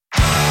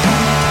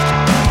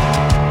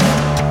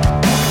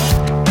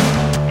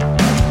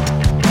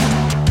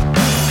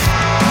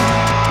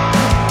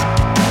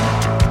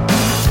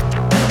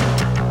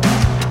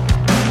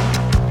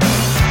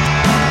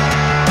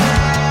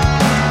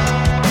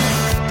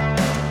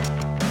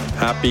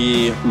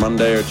Happy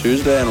Monday or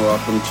Tuesday, and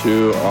welcome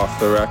to Off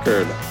the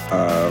Record.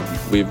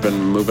 We've been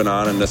moving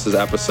on, and this is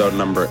episode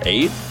number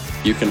 8.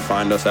 You can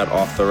find us at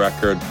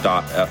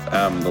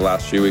offtherecord.fm. The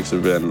last few weeks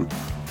have been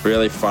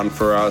really fun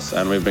for us,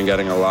 and we've been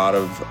getting a lot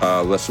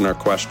of listener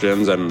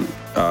questions, and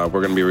we're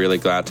going to be really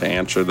glad to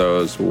answer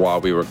those while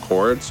we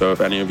record. So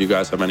if any of you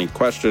guys have any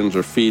questions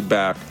or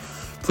feedback,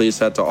 please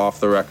head to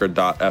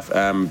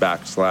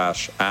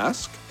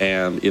offtherecord.fm/ask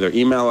and either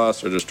email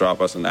us or just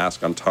drop us an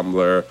ask on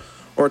Tumblr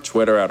or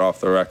Twitter at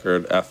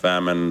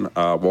offtherecordfm, and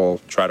we'll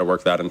try to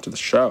work that into the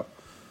show.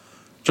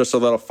 Just a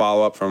little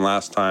follow-up from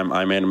last time.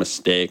 I made a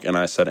mistake, and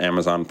I said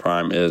Amazon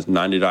Prime is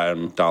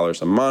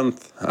 $99 a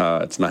month.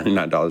 It's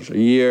 $99 a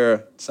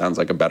year. Sounds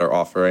like a better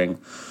offering.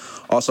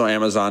 Also,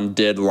 Amazon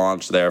did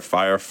launch their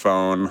Fire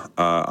Phone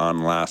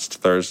on last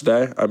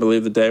Thursday, I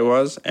believe the day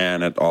was,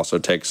 and it also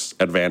takes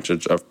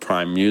advantage of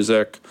Prime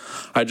Music.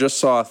 I just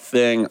saw a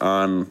thing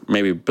on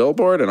maybe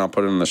Billboard, and I'll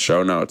put it in the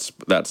show notes,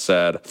 that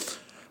said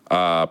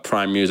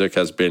Prime Music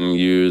has been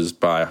used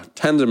by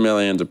tens of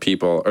millions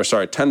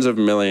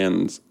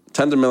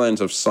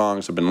of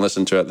songs have been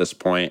listened to at this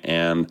point,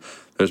 and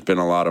there's been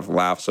a lot of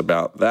laughs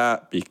about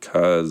that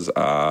because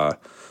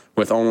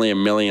with only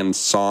 1 million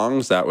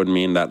songs, that would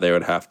mean that they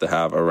would have to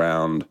have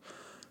around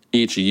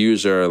each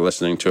user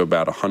listening to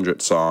about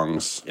 100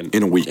 songs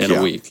in a week.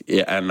 A week.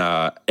 Yeah, and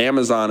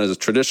Amazon is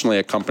traditionally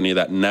a company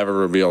that never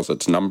reveals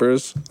its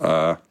numbers,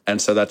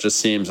 and so that just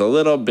seems a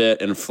little bit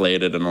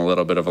inflated and a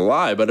little bit of a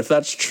lie. But if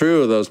that's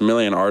true, those 1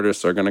 million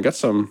artists are going to get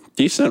some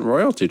decent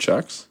royalty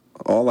checks.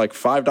 All like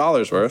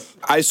 $5 worth.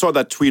 I saw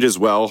that tweet as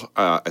well.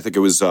 I think it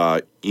was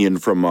Ian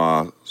from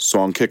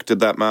Songkick did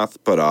that math.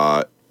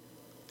 But,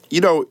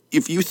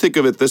 if you think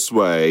of it this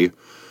way,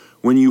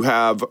 when you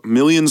have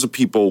millions of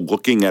people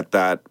looking at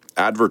that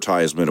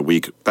advertisement a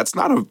week, that's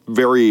not a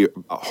very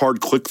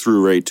hard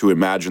click-through rate to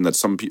imagine that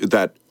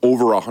that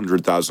over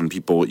 100,000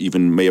 people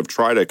even may have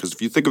tried it. Because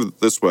if you think of it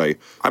this way,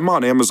 I'm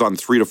on Amazon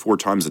 3 to 4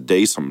 times a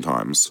day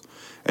sometimes.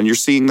 And you're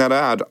seeing that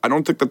ad. I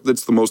don't think that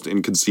that's the most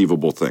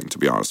inconceivable thing, to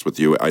be honest with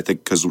you. I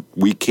think because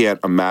we can't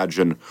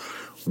imagine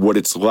what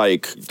it's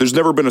like. There's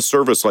never been a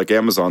service like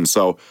Amazon.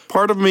 So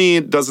part of me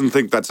doesn't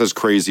think that's as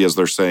crazy as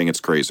they're saying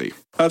it's crazy.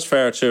 That's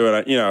fair, too.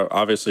 And,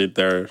 obviously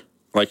they're,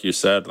 like you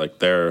said, like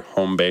their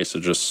home base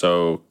is just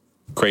so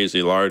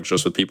crazy large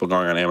just with people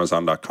going on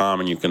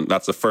Amazon.com. And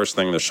that's the first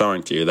thing they're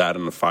showing to you, that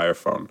and the Fire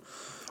Phone.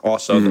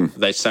 Also,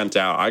 they sent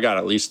out, I got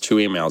at least 2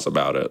 emails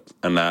about it,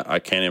 and that I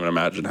can't even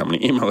imagine how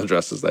many email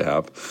addresses they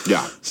have.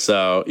 Yeah.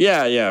 So,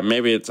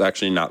 maybe it's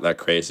actually not that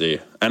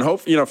crazy. And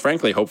hopefully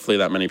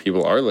that many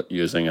people are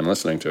using and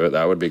listening to it.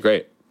 That would be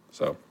great.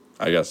 So,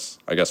 I guess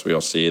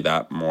we'll see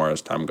that more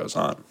as time goes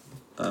on.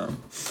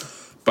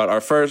 But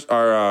our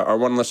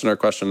one listener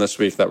question this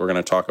week that we're going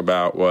to talk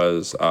about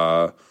was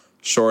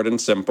short and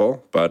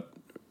simple, but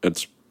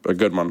it's a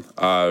good one.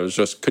 It was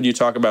just, could you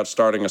talk about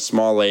starting a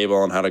small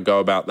label and how to go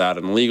about that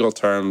in legal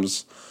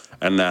terms?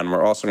 And then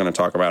we're also going to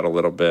talk about a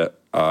little bit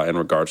in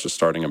regards to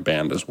starting a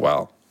band as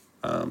well.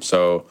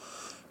 So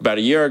about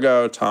a year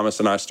ago,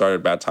 Thomas and I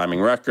started Bad Timing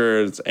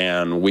Records,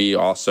 and we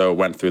also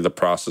went through the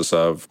process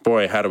of,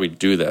 how do we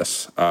do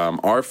this?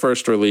 Our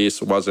first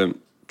release wasn't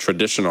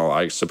traditional,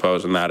 I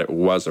suppose, in that it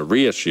was a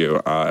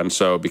reissue. And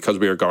so because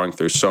we were going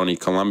through Sony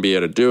Columbia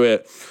to do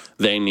it,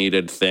 they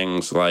needed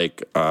things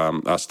like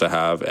us to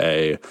have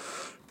a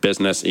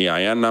business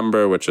EIN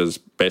number, which is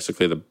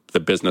basically the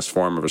business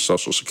form of a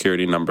social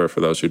security number for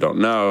those who don't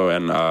know.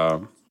 And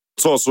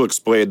it's also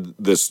explained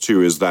this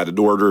too, is that in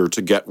order to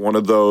get one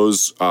of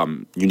those,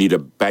 you need a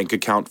bank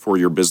account for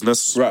your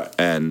business. Right.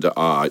 And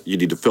you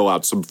need to fill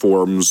out some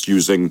forms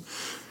using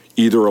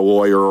either a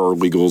lawyer or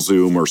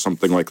LegalZoom or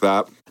something like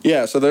that.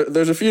 Yeah, so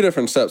there's a few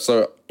different steps.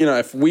 So,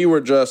 if we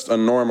were just a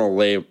normal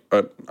label,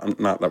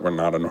 not that we're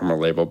not a normal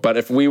label, but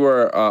if we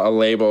were a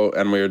label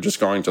and we were just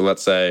going to,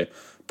 let's say,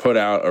 put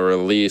out a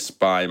release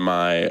by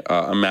my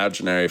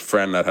imaginary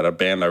friend that had a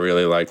band I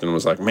really liked and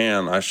was like,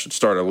 man, I should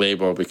start a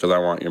label because I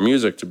want your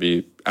music to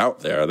be out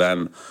there,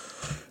 then,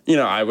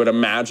 I would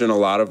imagine a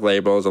lot of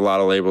labels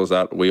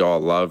that we all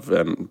love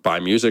and buy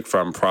music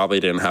from probably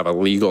didn't have a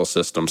legal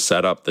system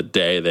set up the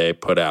day they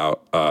put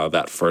out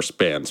that first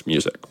band's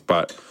music.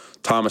 But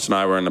Thomas and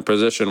I were in a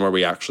position where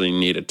we actually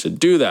needed to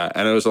do that.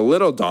 And it was a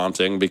little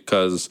daunting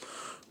because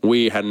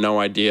we had no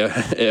idea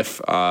if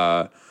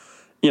our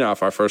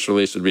first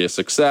release would be a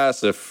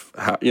success,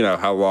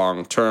 how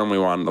long term we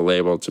wanted the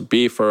label to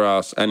be for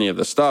us, any of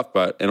the stuff.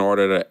 But in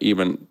order to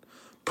even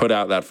put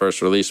out that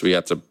first release, we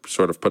had to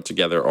sort of put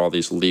together all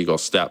these legal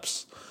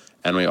steps.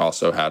 And we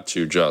also had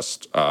to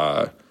just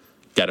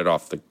get it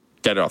off the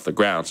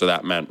ground. So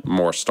that meant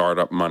more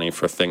startup money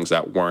for things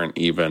that weren't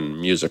even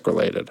music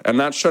related. And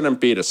that shouldn't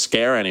be to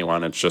scare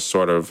anyone. It's just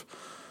sort of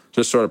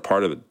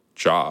part of the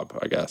job,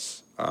 I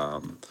guess.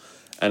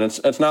 And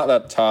it's not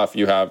that tough.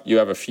 You have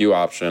a few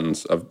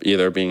options of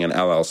either being an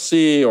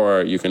LLC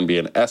or you can be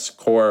an S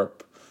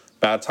Corp.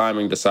 Bad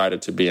Timing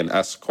decided to be an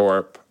S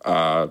Corp.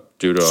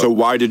 due to. So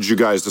why did you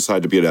guys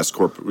decide to be an S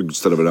corp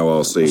instead of an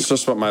LLC? It's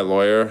just what my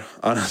lawyer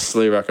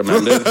honestly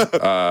recommended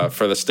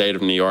for the state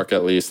of New York,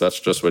 at least. That's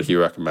just what he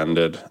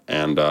recommended,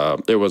 and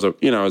it was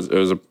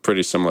a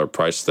pretty similar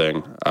price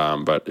thing.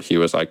 But he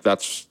was like,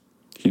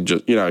 he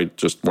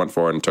just went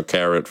for it and took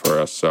care of it for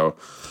us. So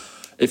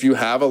if you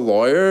have a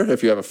lawyer,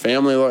 if you have a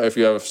family lawyer, if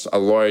you have a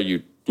lawyer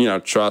you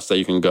trust that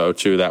you can go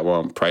to that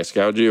won't price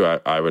gouge you,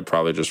 I would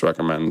probably just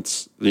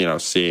recommend,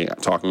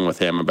 talking with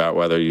him about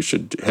whether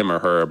him or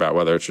her about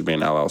whether it should be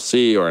an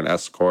LLC or an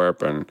S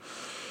corp, and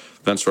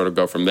then sort of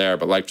go from there.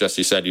 But like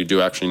Jesse said, you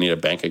do actually need a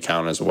bank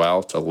account as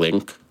well to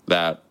link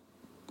that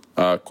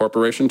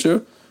corporation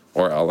to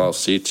or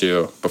LLC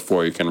to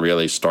before you can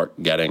really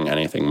start getting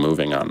anything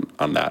moving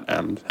on that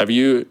end.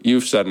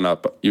 You've set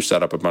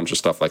up a bunch of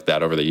stuff like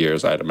that over the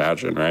years, I'd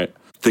imagine, right?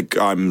 I think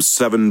I'm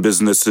 7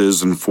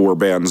 businesses and 4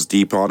 bands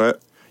deep on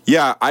it.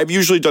 Yeah, I've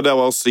usually done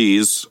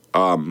LLCs,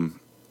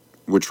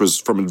 which was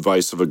from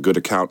advice of a good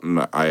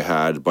accountant I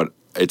had, but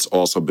it's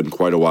also been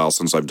quite a while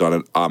since I've done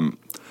it.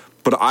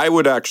 But I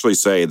would actually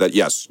say that,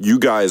 yes, you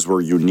guys were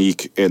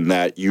unique in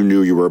that you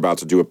knew you were about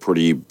to do a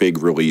pretty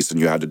big release and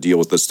you had to deal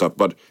with this stuff.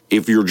 But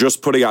if you're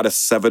just putting out a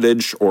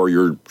 7-inch or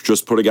you're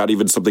just putting out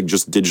even something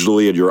just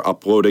digitally and you're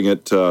uploading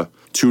it to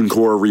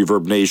TuneCore,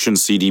 Reverb Nation,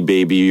 CD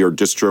Baby, or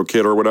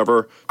DistroKid or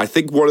whatever, I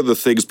think one of the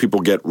things people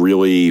get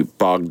really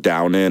bogged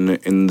down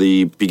in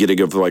the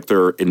beginning of like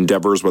their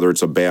endeavors, whether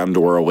it's a band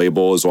or a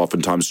label, is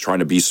oftentimes trying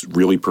to be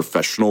really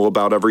professional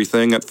about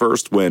everything at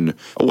first, when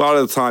a lot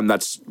of the time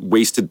that's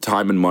wasted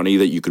time and money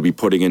that you could be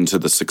putting into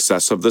the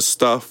success of this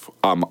stuff.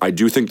 I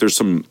do think there's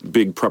some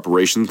big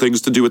preparation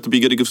things to do at the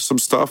beginning of some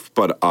stuff,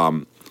 but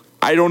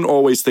I don't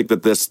always think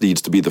that this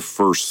needs to be the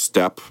first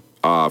step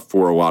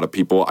for a lot of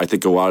people. I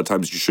think a lot of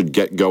times you should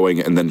get going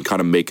and then kind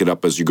of make it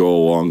up as you go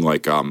along.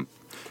 Like,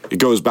 it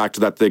goes back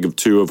to that thing of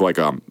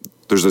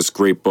there's this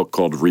great book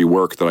called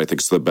Rework that I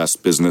think is the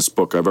best business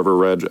book I've ever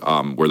read,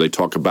 where they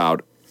talk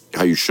about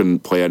how you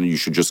shouldn't plan and you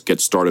should just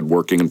get started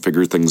working and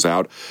figure things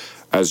out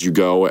as you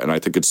go. And I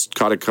think it's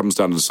kind of comes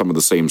down to some of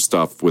the same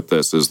stuff with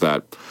this, is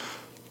that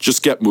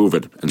just get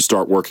moving and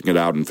start working it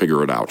out and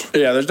figure it out.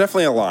 Yeah, there's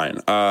definitely a line.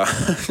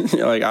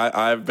 Like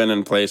I've been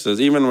in places,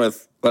 even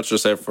with, let's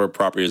just say for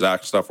Properties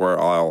Act stuff, where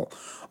I'll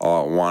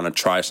want to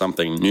try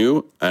something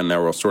new, and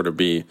there will sort of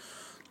be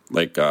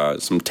like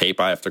some tape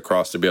I have to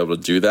cross to be able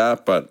to do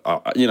that. But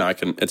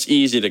it's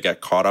easy to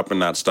get caught up in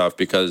that stuff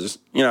because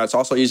it's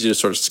also easy to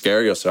sort of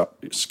scare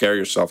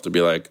yourself to be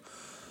like,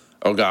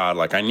 oh God,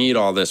 like I need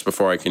all this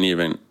before I can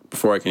even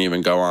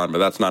go on. But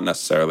that's not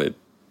necessarily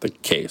the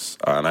case.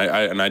 And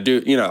I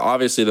do,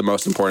 obviously the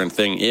most important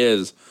thing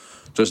is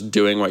just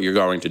doing what you're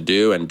going to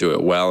do and do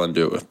it well and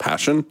do it with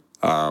passion.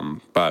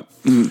 But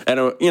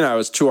it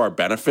was to our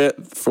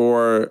benefit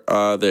for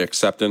the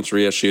acceptance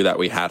reissue that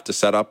we had to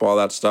set up all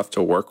that stuff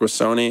to work with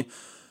Sony,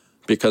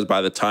 because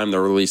by the time the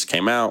release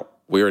came out,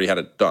 we already had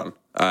it done.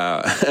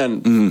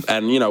 And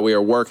we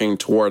were working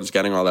towards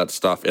getting all that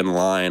stuff in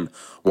line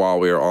while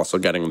we were also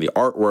getting the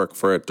artwork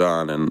for it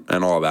done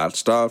and all that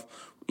stuff.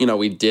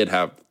 We did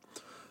have,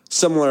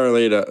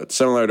 similar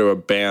to a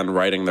band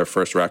writing their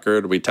first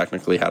record, we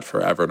technically had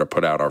forever to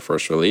put out our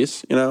first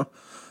release, and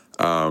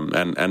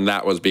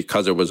that was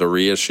because it was a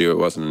reissue. It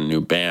wasn't a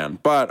new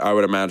band. But I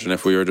would imagine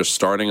if we were just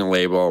starting a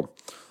label,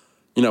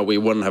 we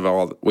wouldn't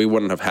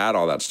have had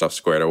all that stuff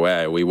squared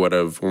away. We would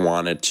have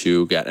wanted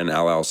to get an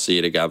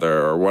LLC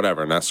together or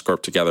whatever, an S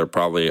corp together,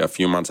 probably a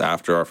few months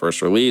after our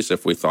first release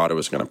if we thought it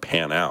was going to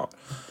pan out.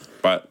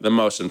 But the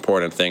most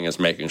important thing is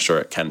making sure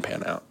it can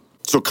pan out.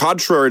 So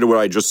contrary to what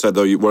I just said,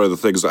 though, one of the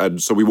things,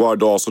 so we wanted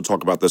to also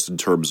talk about this in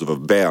terms of a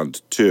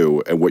band,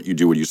 too, and what you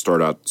do when you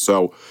start out.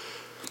 So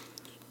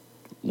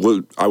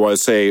I want to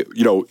say,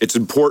 it's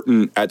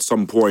important at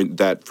some point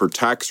that for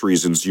tax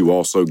reasons, you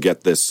also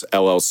get this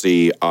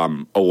LLC.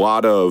 A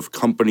lot of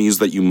companies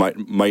that you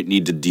might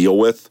need to deal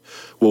with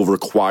will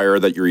require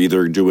that you're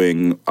either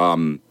doing,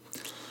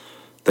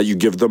 that you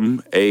give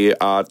them a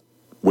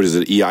what is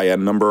it,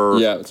 EIN number?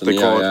 Yeah, it's an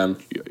EIN.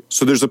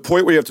 So there's a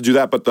point where you have to do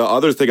that, but the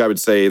other thing I would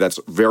say that's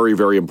very,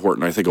 very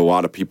important, I think a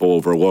lot of people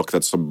overlook,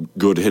 that's some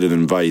good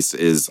hidden advice,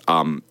 is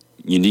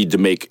you need to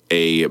make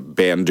a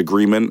band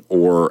agreement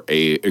or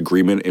a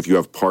agreement if you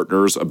have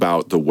partners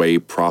about the way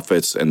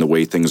profits and the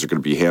way things are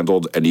going to be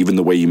handled and even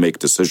the way you make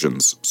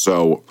decisions.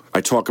 So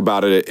I talk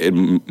about it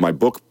in my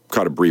book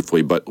kind of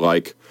briefly, but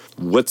like,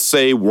 let's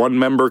say one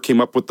member came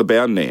up with the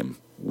band name.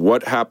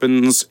 What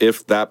happens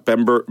if that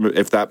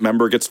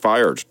member gets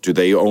fired? Do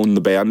they own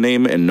the band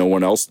name and no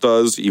one else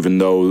does, even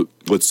though,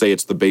 let's say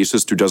it's the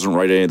bassist who doesn't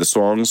write any of the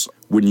songs?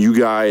 When you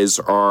guys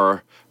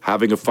are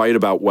having a fight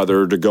about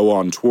whether to go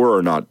on tour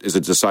or not, is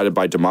it decided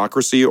by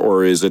democracy,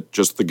 or is it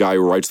just the guy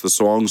who writes the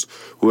songs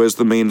who has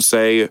the main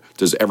say?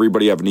 Does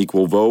everybody have an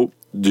equal vote?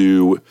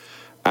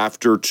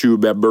 After 2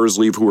 members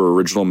leave who are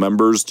original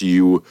members, do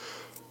you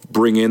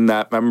bring in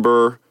that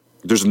member?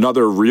 There's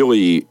another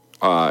really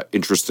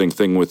interesting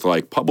thing with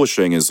like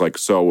publishing is like,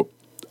 so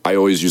I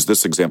always use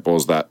this example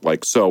is that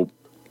like, so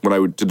when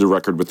I did the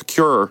record with The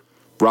Cure,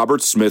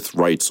 Robert Smith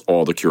writes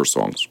all the Cure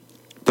songs.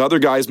 The other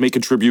guys may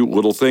contribute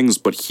little things,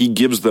 but he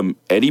gives them,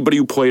 anybody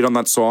who played on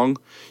that song,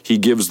 he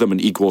gives them an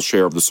equal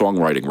share of the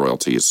songwriting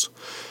royalties.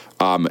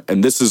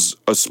 And this is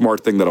a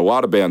smart thing that a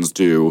lot of bands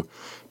do.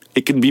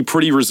 It can be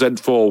pretty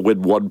resentful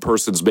when one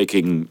person's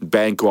making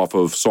bank off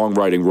of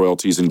songwriting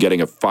royalties and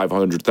getting a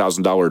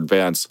 $500,000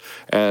 advance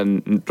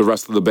and the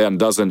rest of the band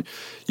doesn't.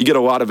 You get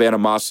a lot of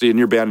animosity in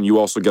your band, and you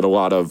also get a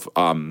lot of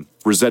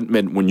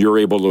resentment when you're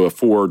able to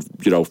afford,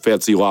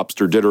 fancy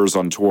lobster dinners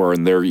on tour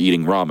and they're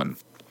eating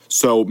ramen.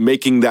 So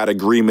making that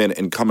agreement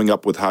and coming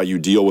up with how you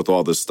deal with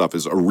all this stuff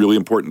is a really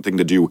important thing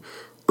to do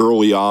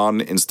early on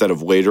instead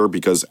of later,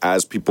 because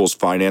as people's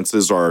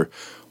finances are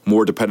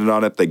more dependent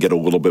on it, they get a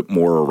little bit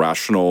more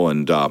irrational,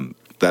 and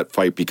that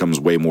fight becomes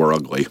way more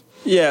ugly.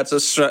 Yeah, it's a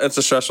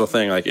stressful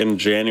thing. Like in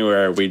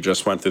January, we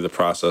just went through the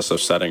process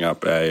of setting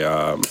up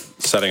an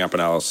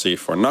LLC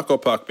for Knuckle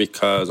Puck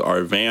because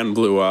our van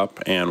blew up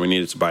and we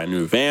needed to buy a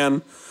new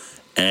van,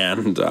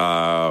 and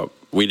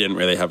we didn't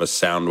really have a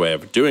sound way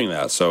of doing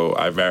that. So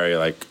I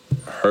very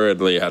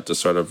hurriedly had to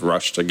sort of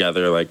rush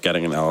together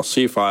getting an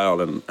LLC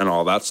filed and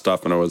all that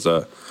stuff, and it was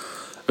a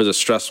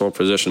stressful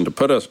position to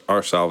put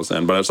ourselves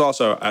in. But it's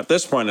also, at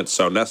this point, it's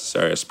so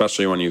necessary,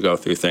 especially when you go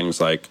through things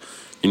like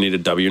you need a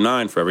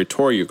W-9 for every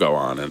tour you go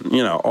on. And,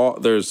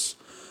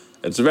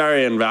 it's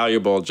very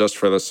invaluable just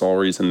for the sole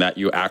reason that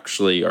you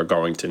actually are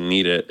going to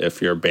need it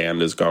if your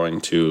band is going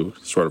to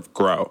sort of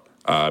grow.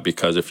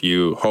 Because if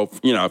you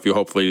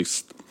hopefully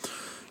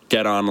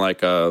get on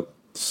a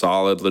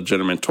solid,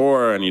 legitimate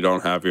tour and you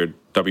don't have your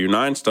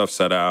W-9 stuff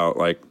set out,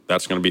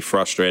 that's going to be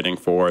frustrating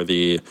for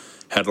the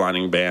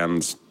headlining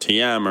band's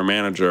TM or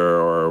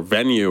manager or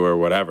venue or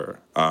whatever.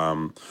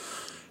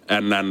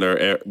 And then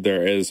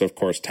there is, of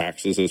course,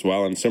 taxes as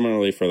well. And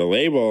similarly for the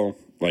label,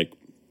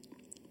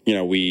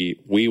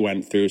 we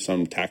went through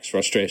some tax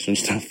frustration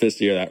stuff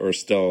this year that we're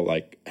still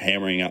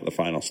hammering out the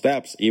final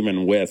steps,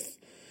 even with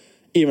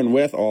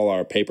all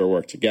our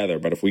paperwork together.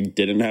 But if we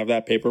didn't have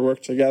that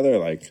paperwork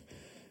together,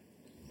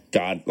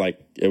 God,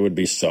 it would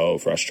be so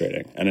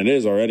frustrating. And it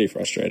is already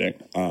frustrating.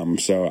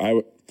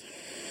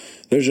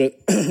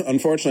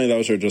 Unfortunately,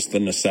 those are just the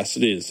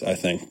necessities, I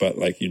think.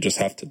 But you just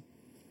have to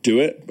do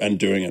it, and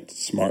doing it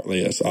smartly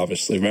is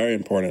obviously very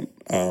important.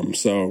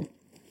 So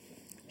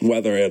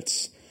whether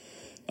it's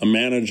a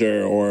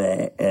manager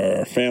or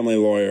a family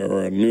lawyer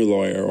or a new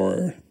lawyer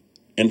or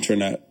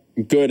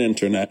good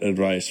internet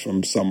advice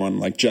from someone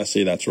like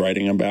Jesse that's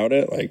writing about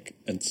it,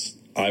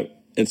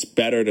 it's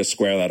better to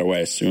square that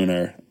away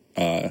sooner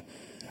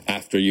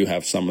after you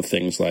have some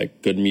things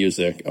like good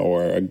music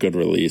or a good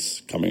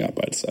release coming up,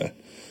 I'd say.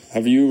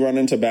 Have you run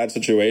into bad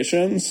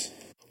situations?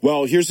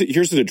 Well, here's an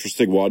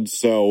interesting one.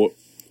 So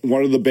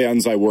one of the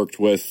bands I worked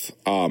with,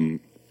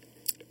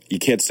 you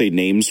can't say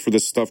names for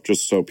this stuff,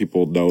 just so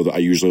people know that I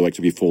usually like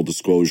to be full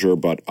disclosure,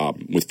 but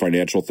with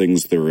financial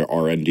things, there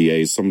are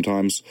NDAs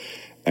sometimes.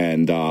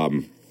 And I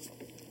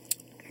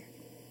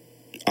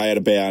had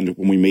a band,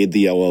 when we made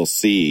the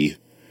LLC,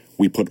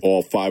 we put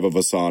all five of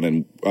us on,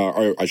 and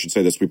or I should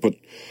say this, we put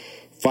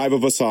 5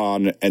 of us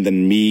on, and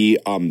then me.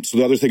 So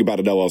the other thing about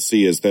an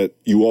LLC is that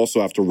you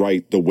also have to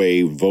write the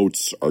way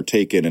votes are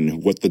taken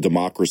and what the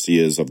democracy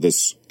is of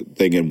this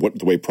thing and what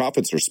the way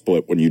profits are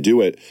split when you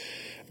do it.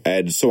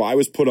 And so I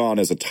was put on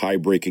as a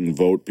tie-breaking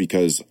vote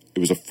because it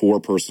was a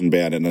 4-person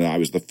band, and then I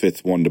was the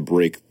 5th one to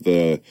break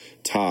the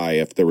tie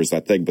if there was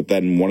that thing. But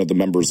then one of the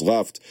members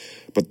left.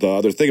 But the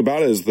other thing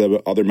about it is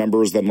the other member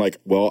was then like,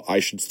 well,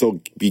 I should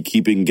still be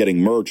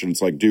getting merch. And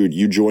it's like, dude,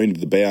 you joined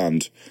the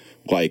band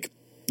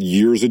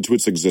years into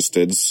its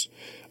existence,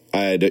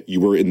 and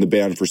you were in the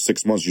band for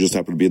 6 months. You just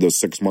happened to be those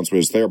 6 months when it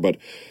was there. But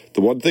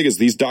the one thing is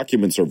these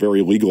documents are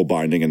very legal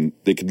binding, and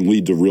they can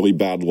lead to really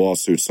bad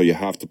lawsuits. So you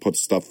have to put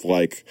stuff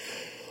like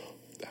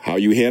how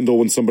you handle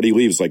when somebody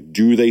leaves.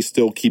 Do they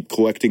still keep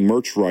collecting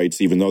merch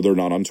rights even though they're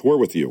not on tour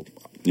with you?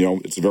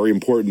 It's very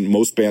important.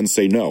 Most bands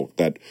say no,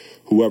 that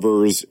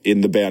whoever's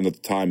in the band at the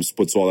time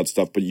splits all that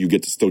stuff, but you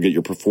get to still get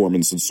your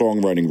performance and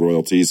songwriting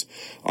royalties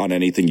on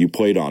anything you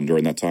played on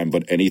during that time.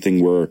 But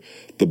anything where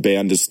the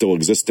band is still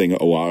existing,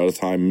 a lot of the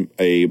time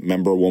a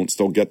member won't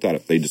still get that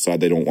if they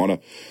decide they don't want to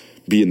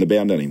be in the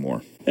band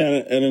anymore.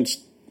 And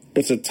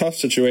it's a tough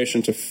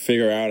situation to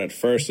figure out at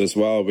first as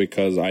well,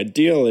 because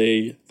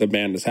ideally the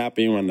band is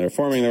happy when they're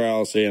forming their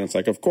LLC, and it's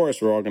like, of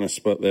course, we're all going to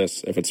split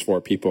this if it's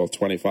 4 people,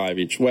 25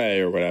 each way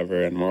or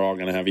whatever, and we're all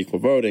going to have equal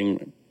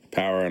voting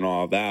power and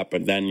all of that.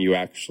 But then you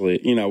actually,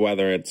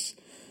 whether it's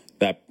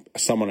that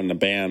someone in the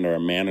band or a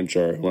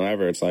manager,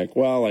 whatever, it's like,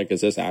 well,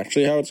 is this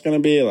actually how it's going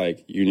to be?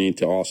 You need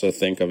to also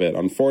think of it,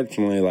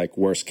 unfortunately,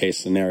 worst case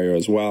scenario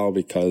as well,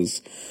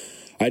 because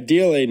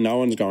ideally, no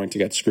one's going to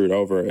get screwed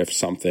over if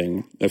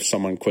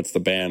someone quits the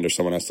band or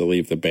someone has to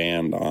leave the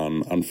band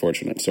on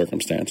unfortunate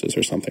circumstances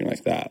or something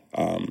like that.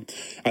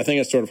 I think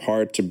it's sort of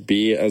hard to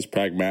be as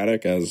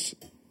pragmatic as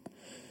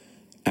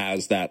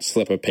that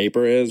slip of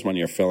paper is when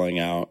you're filling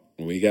out.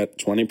 We get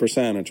 20%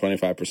 or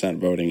 25%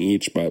 voting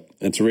each, but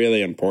it's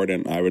really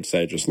important, I would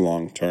say, just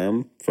long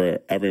term for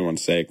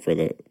everyone's sake, for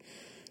the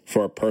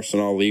for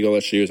personal legal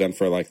issues and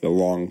for like the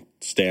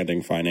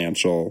long-standing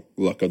financial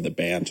look of the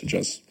band to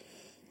just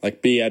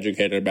like be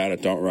educated about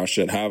it. Don't rush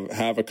it.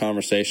 Have a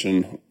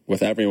conversation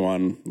with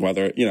everyone,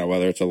 whether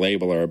it's a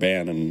label or a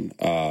band, and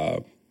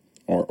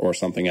or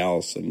something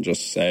else, and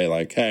just say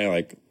like, hey,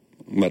 like,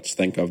 let's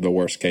think of the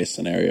worst case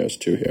scenarios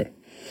too here.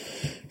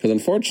 Because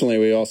unfortunately,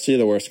 we all see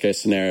the worst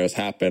case scenarios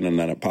happen, and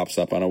then it pops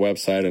up on a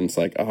website, and it's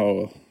like,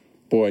 oh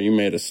boy, you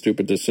made a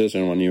stupid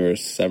decision when you were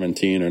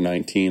 17 or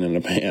 19 in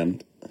a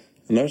band,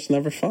 and that's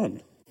never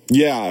fun.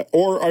 Yeah,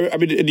 or I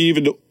mean,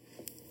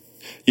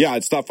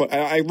 it's not fun.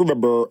 I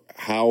remember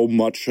how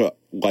much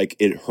like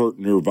it hurt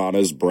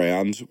Nirvana's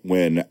brand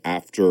when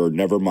after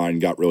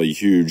Nevermind got really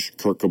huge,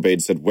 Kurt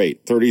Cobain said,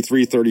 wait,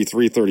 33,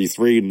 33,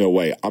 33? No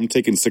way. I'm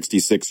taking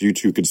 66. You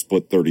two could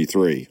split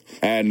 33.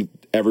 And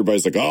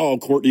everybody's like, oh,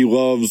 Courtney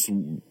loves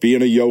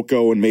being a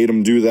Yoko and made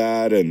him do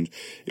that. And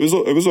it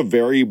was a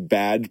very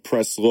bad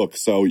press look.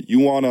 So you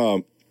want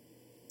to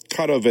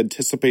kind of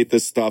anticipate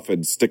this stuff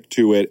and stick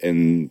to it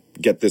and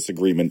get this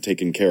agreement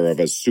taken care of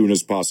as soon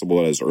as possible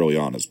and as early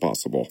on as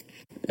possible.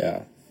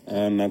 Yeah,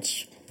 and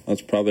that's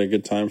probably a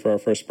good time for our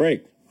first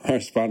break.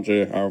 Our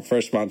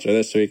first sponsor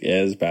this week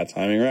is Bad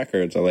Timing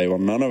Records, a label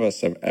none of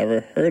us have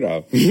ever heard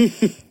of.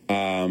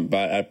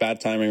 But at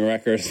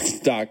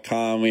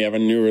badtimingrecords.com, we have a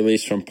new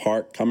release from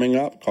Park coming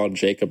up called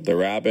Jacob the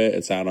Rabbit.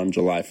 It's out on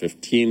July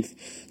 15th.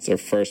 It's their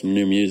first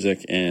new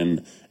music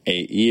in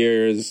 8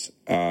 years.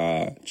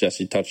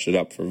 Jesse touched it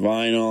up for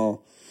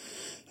vinyl.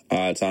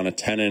 It's on a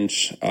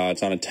 10-inch.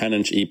 It's on a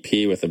 10-inch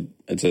EP with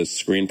it's a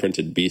screen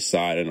printed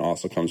B-side, and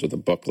also comes with a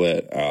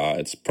booklet.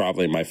 It's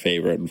probably my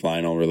favorite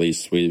vinyl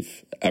release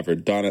we've ever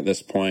done at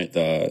this point.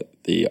 The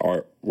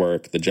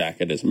artwork, the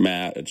jacket is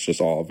matte. It's just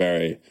all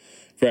very,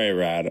 very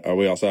rad.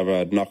 We also have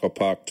a Knuckle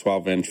Puck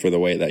 12-inch for the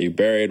Weight That You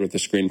Buried with the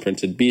screen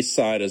printed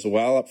B-side as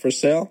well up for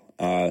sale.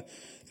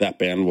 That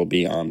band will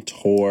be on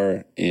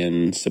tour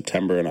in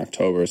September and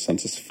October,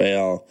 Census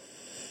Fail.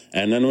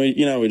 And then we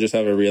just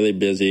have a really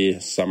busy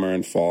summer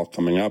and fall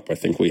coming up. I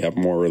think we have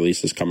more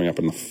releases coming up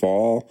in the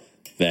fall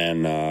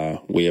than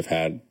we have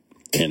had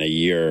in a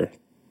year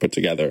put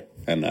together,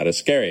 and that is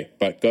scary.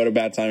 But go to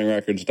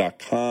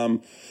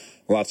badtimingrecords.com.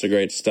 Lots of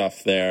great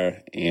stuff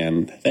there.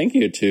 And thank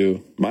you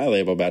to my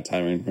label,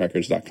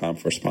 badtimingrecords.com,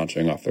 for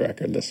sponsoring Off the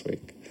Record this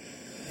week.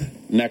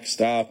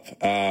 Next up,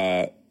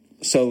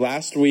 so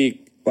last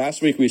week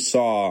we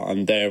saw on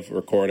the day of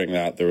recording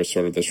that there was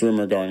sort of this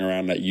rumor going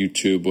around that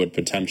YouTube would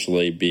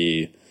potentially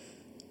be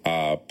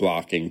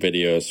blocking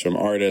videos from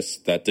artists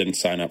that didn't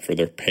sign up for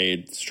their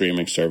paid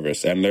streaming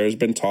service. And there's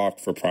been talk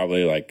for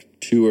probably like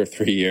 2 or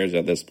 3 years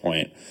at this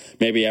point,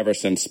 maybe ever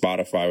since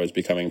Spotify was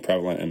becoming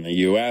prevalent in the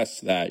US,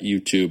 that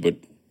YouTube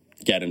would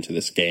get into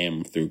this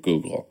game through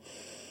Google.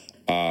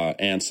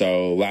 And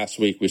so last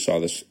week we saw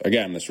this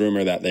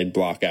rumor that they'd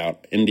block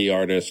out indie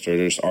artists or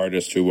just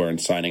artists who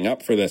weren't signing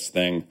up for this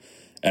thing.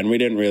 And we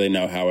didn't really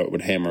know how it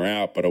would hammer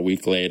out, but a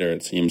week later,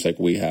 it seems like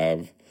we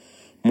have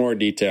more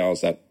details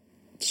that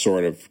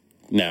sort of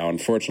now,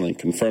 unfortunately,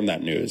 confirm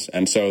that news.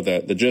 And so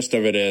the gist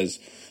of it is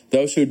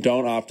those who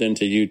don't opt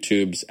into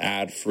YouTube's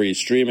ad-free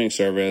streaming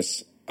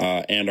service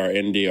and are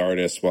indie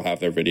artists will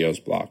have their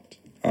videos blocked.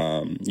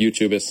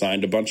 YouTube has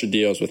signed a bunch of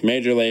deals with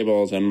major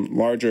labels and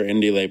larger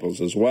indie labels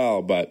as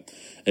well, but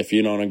if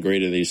you don't agree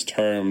to these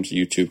terms,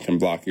 YouTube can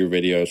block your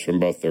videos from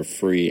both their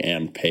free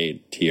and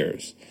paid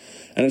tiers.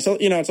 And it's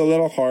a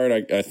little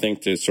hard, I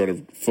think, to sort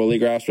of fully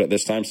grasp at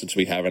this time since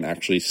we haven't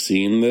actually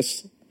seen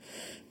this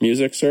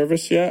music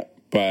service yet.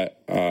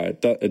 But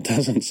it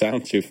doesn't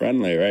sound too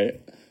friendly,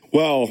 right?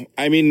 Well,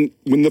 I mean,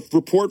 when the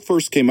report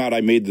first came out,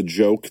 I made the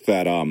joke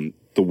that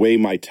the way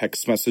my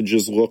text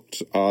messages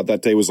looked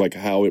that day was like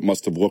how it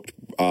must have looked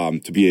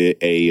to be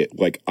a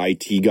like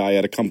IT guy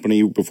at a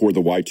company before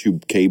the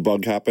Y2K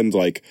bug happened.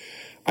 Like,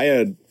 I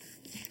had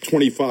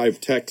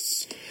 25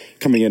 texts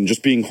coming in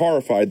just being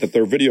horrified that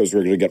their videos were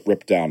going to get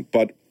ripped down.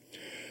 But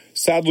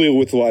sadly,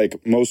 with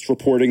like most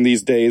reporting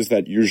these days,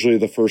 that usually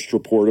the first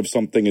report of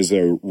something is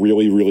a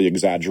really, really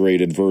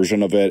exaggerated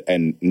version of it,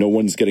 and no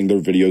one's getting their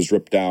videos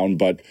ripped down,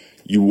 but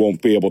you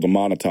won't be able to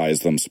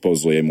monetize them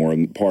supposedly anymore.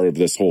 And part of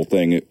this whole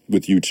thing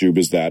with YouTube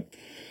is that,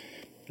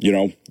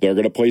 they're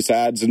going to place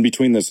ads in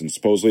between this, and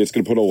supposedly it's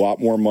going to put a lot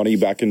more money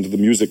back into the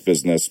music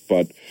business.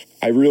 But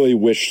I really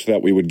wish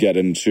that we would get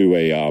into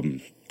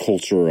a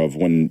culture of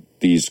when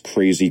these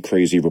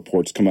crazy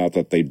reports come out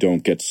that they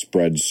don't get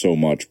spread so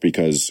much,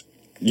 because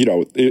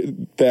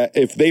that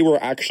if they were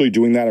actually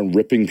doing that and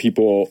ripping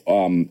people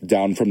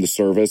down from the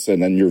service,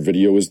 and then your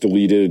video is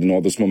deleted and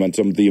all this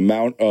momentum, the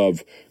amount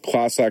of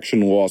class action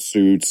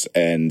lawsuits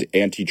and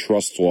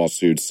antitrust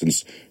lawsuits,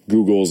 since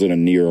Google's in a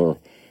near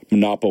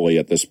monopoly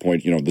at this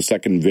point, the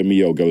second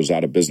Vimeo goes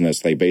out of business,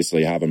 they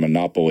basically have a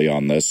monopoly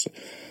on this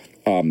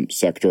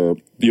sector.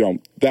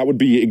 That would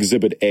be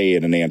exhibit A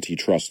in an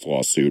antitrust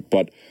lawsuit.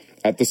 But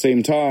at the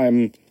same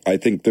time, I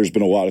think there's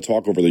been a lot of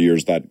talk over the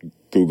years that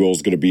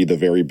Google's going to be the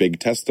very big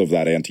test of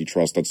that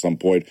antitrust at some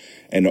point.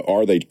 And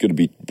are they going to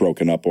be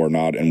broken up or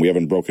not? And we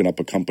haven't broken up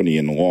a company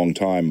in a long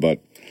time, but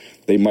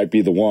they might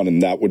be the one,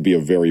 and that would be a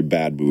very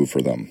bad move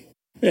for them.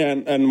 Yeah,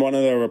 and one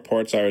of the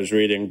reports I was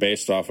reading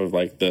based off of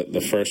like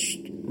the first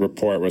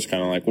report was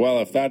kind of like, well,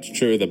 if that's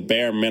true, the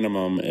bare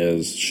minimum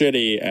is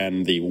shitty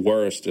and the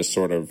worst is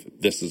sort of,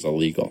 this is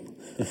illegal.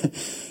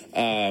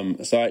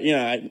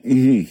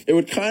 It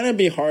would kind of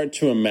be hard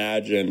to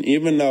imagine,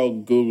 even though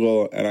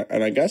Google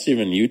and I guess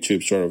even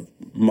YouTube sort of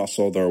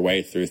muscle their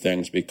way through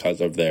things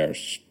because of their,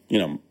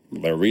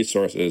 their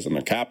resources and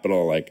their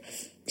capital, like,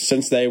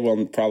 since they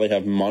will probably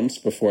have months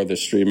before the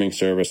streaming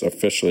service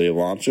officially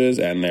launches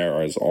and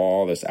there is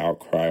all this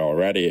outcry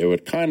already, it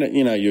would kind of,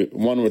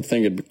 one would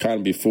think it'd kind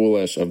of be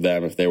foolish of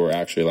them if they were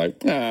actually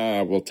like,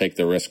 we'll take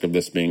the risk of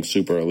this being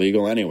super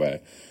illegal anyway,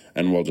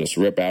 and we'll just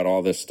rip out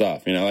all this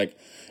stuff.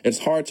 It's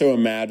hard to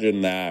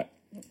imagine that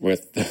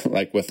with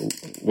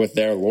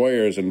their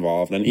lawyers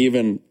involved, and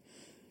even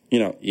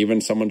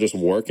someone just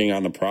working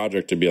on the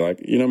project to be like,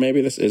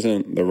 maybe this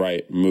isn't the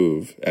right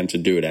move, and to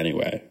do it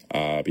anyway,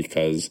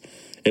 because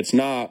it's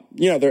not,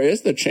 there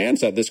is the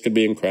chance that this could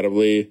be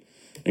incredibly,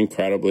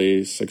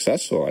 incredibly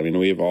successful. I mean,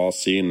 we've all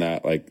seen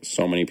that, like,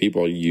 so many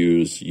people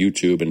use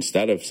YouTube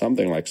instead of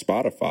something like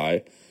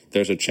Spotify.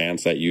 There's a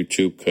chance that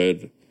YouTube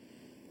could,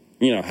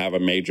 have a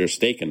major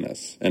stake in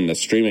the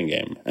streaming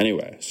game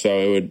anyway.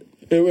 So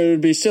it would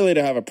be silly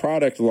to have a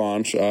product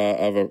launch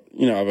of a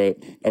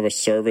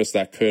service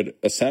that could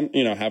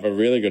have a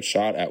really good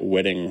shot at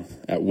winning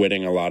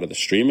a lot of the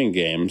streaming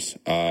games,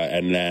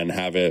 and then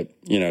have it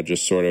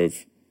just sort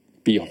of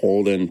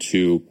beholden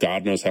to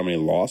God knows how many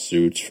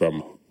lawsuits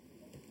from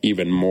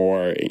even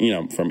more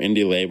from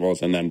indie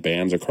labels and then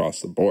bands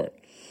across the board.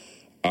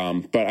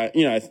 But I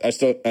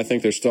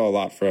think there's still a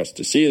lot for us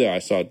to see there. I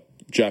saw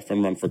Jeff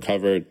from Run for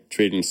Cover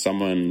tweeting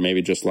someone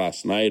maybe just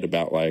last night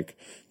about like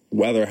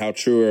whether how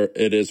true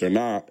it is or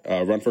not.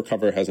 Run for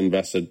Cover has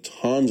invested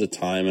tons of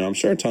time and I'm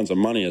sure tons of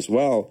money as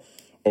well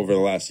over the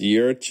last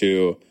year or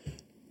two,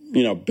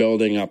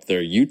 building up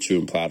their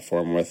YouTube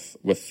platform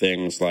with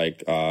things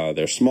like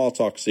their Small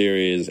Talk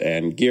series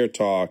and Gear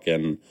Talk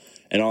and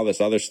all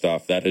this other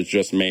stuff that has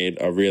just made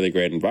a really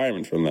great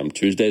environment for them.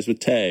 Tuesdays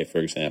with Tay, for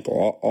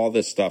example, all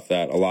this stuff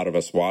that a lot of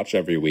us watch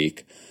every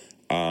week.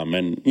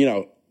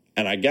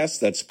 And I guess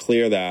that's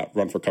clear that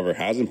Run for Cover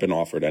hasn't been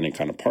offered any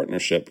kind of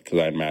partnership because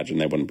I imagine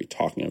they wouldn't be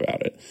talking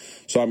about it.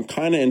 So I'm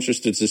kind of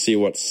interested to see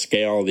what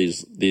scale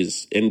these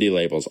indie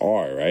labels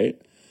are, right?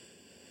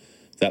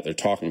 That they're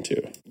talking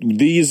to.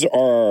 These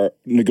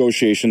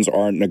negotiations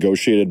aren't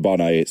negotiated on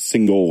a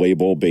single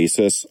label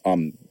basis.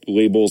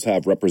 Labels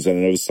have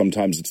representatives.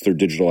 Sometimes it's their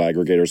digital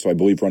aggregator. So I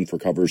believe Run for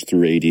Cover's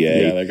through ADA.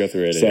 Yeah, they go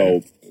through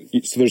ADA.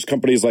 So there's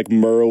companies like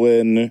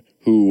Merlin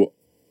who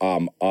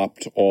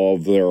opt all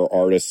of their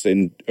artists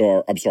Merlin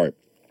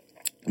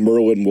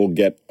will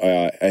get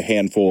a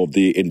handful of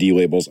the indie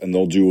labels and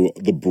they'll do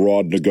the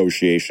broad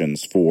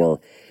negotiations for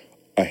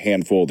a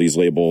handful of these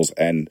labels.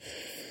 And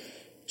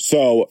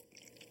so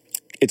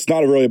it's not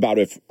really about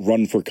if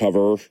Run for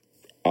Cover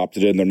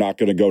opted in. They're not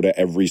going to go to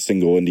every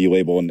single indie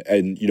label. And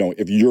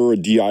if you're a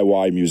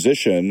DIY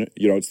musician,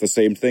 it's the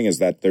same thing as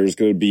that there's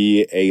going to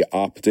be a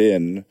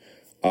opt-in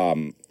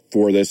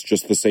for this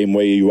just the same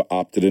way you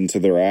opted into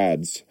their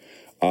ads.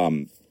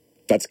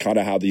 That's kind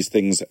of how these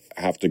things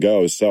have to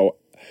go. So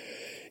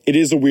it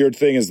is a weird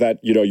thing is that,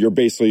 you're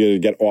basically going to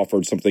get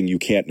offered something you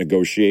can't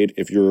negotiate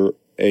if you're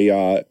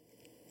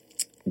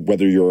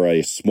whether you're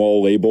a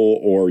small label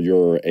or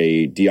you're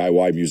a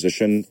DIY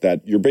musician,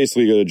 that you're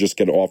basically going to just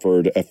get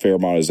offered a fair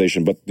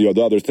monetization. But the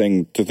other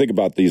thing to think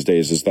about these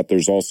days is that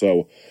there's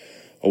also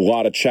a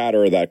lot of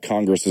chatter that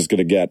Congress is going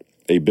to get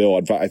a bill.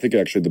 In fact, I think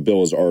actually the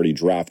bill is already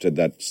drafted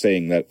that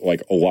saying that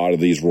like a lot of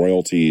these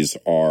royalties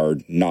are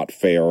not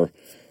fair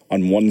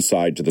on one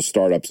side to the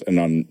startups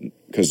and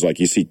because like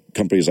you see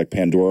companies like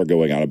Pandora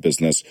going out of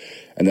business,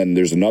 and then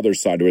there's another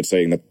side to it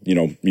saying that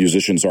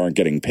musicians aren't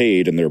getting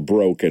paid and they're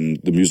broke and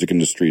the music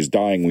industry is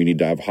dying. We need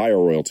to have higher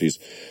royalties.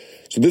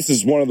 So this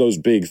is one of those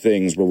big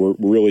things where we're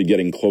really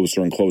getting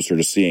closer and closer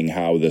to seeing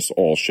how this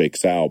all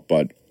shakes out,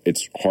 but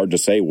it's hard to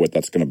say what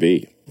that's going to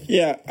be.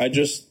 Yeah, I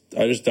just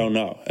don't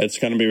know. It's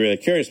going to be really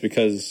curious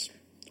because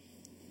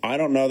I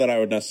don't know that I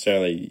would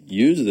necessarily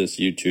use this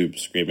YouTube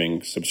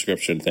streaming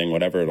subscription thing,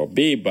 whatever it'll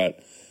be.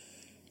 But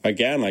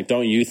again, like,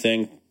 don't you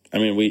think? I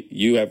mean,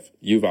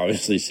 you've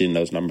obviously seen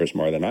those numbers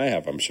more than I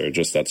have. I'm sure,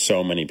 just that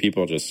so many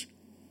people just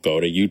go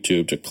to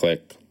YouTube to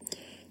click,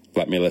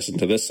 let me listen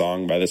to this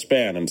song by this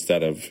band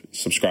instead of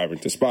subscribing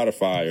to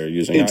Spotify or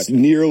using. It's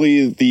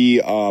nearly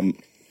the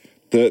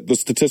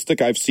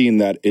statistic I've seen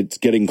that it's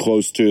getting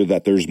close to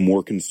that there's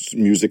more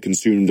music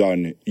consumed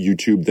on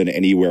YouTube than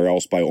anywhere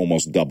else by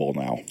almost double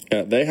now.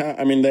 Yeah, they have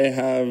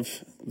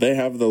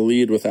the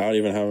lead without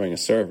even having a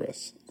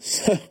service.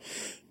 So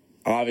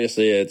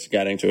obviously it's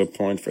getting to a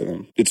point for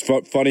them. It's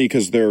funny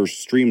because their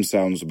stream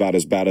sounds about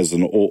as bad as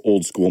an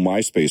old school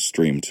MySpace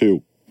stream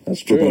too.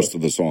 That's true. For most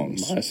of the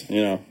songs.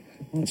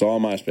 It's all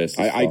MySpace.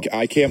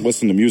 I can't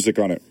listen to music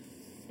on it.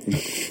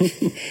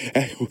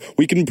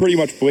 We can pretty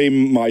much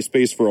blame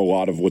MySpace for a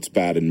lot of what's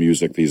bad in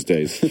music these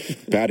days.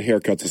 Bad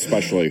haircuts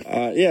especially.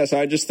 So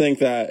I just think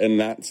that in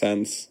that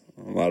sense,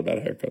 a lot of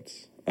bad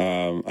haircuts.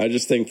 I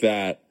just think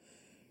that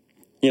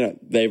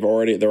they're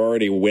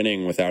already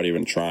winning without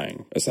even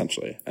trying,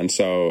 essentially. And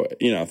so,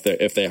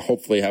 if they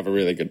hopefully have a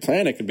really good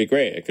plan, it could be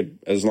great. It could,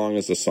 as long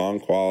as as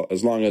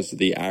long as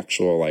the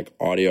actual like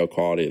audio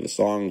quality of the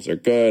songs are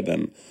good,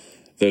 and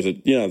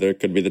there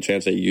could be the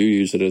chance that you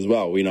use it as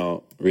well. We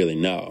don't really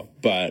know,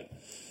 but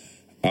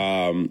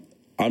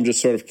I'm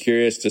just sort of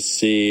curious to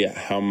see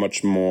how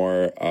much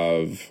more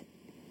of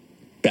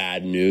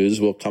bad news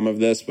will come of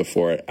this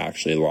before it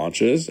actually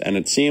launches. And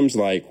it seems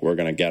like we're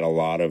going to get a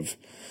lot of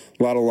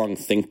long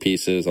think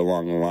pieces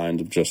along the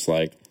lines of just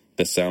like,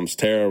 this sounds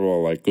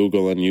terrible, like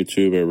Google and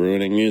YouTube are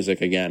ruining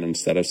music again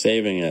instead of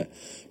saving it.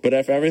 But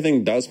if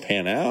everything does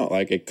pan out,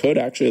 like, it could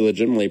actually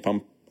legitimately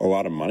pump a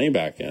lot of money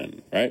back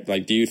in, right?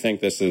 Like, do you think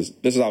this is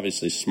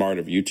obviously smart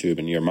of YouTube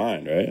in your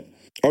mind, right?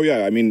 Oh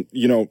yeah, I mean,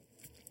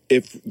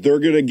 if they're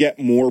going to get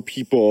more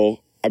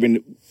people, I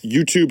mean,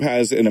 YouTube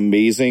has an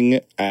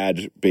amazing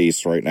ad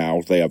base right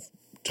now. They have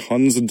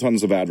tons and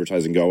tons of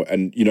advertising go.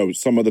 And,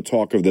 some of the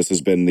talk of this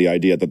has been the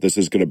idea that this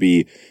is going to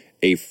be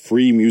a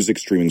free music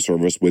streaming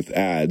service with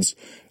ads,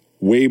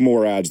 way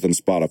more ads than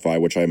Spotify,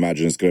 which I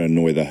imagine is going to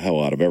annoy the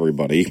hell out of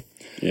everybody.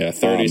 Yeah,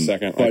 30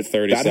 second, like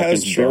 30 that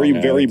has very,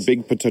 very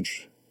big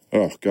potential.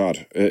 Oh,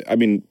 God. I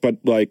mean, but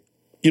like,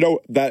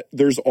 that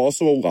there's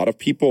also a lot of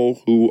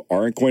people who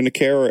aren't going to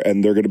care,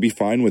 and they're going to be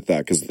fine with that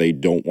because they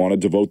don't want to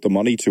devote the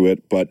money to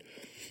it. But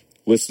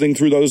listening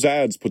through those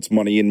ads puts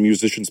money in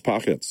musicians'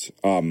 pockets.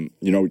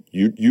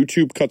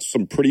 YouTube cuts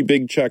some pretty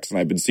big checks, and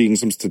I've been seeing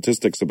some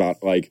statistics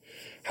about like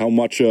how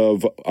much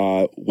of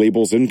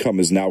labels'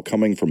 income is now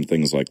coming from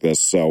things like this.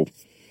 So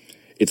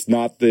it's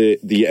not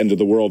the end of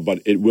the world,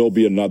 but it will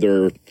be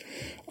another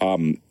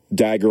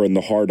dagger in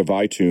the heart of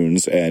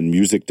iTunes and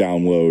music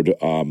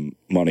download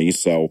money.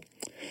 So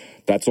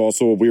that's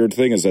also a weird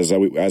thing, is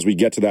as we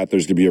get to that,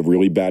 there's going to be a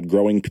really bad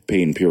growing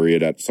pain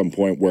period at some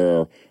point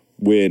where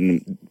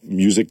when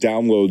music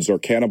downloads are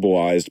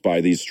cannibalized by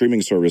these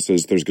streaming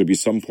services, there's going to be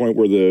some point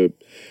where the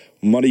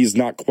money's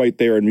not quite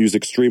there in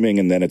music streaming,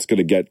 and then it's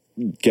going to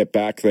get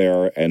back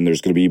there, and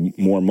there's going to be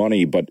more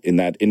money. But in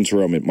that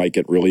interim, it might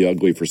get really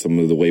ugly for some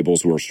of the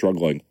labels who are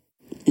struggling.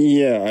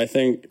 Yeah, I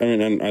think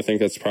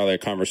that's probably a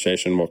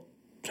conversation we'll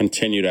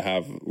continue to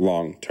have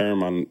long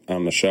term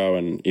on the show,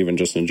 and even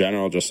just in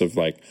general, just of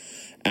like,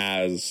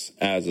 as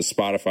a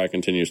Spotify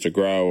continues to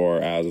grow, or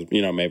as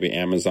maybe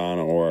Amazon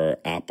or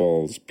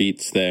Apple's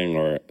Beats thing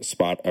or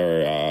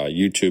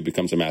YouTube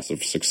becomes a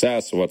massive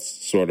success. What's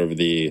sort of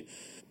I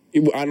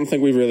don't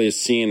think we've really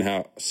seen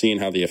how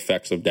the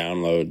effects of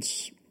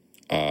downloads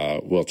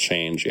will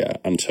change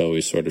yet, until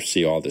we sort of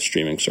see all the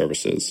streaming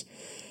services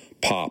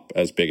pop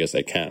as big as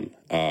they can,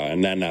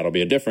 and then that'll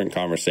be a different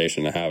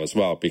conversation to have as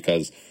well,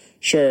 because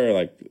sure,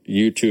 like,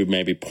 YouTube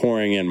may be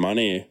pouring in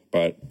money,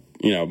 but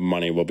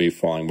money will be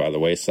falling by the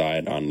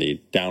wayside on the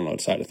download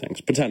side of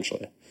things,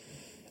 potentially.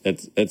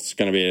 It's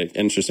going to be an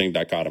interesting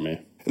dichotomy.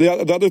 The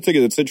other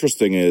thing that's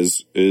interesting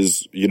is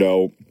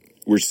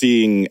we're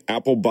seeing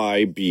Apple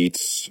buy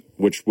Beats,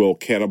 which will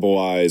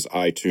cannibalize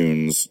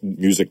iTunes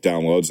music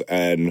downloads,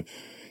 and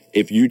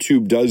if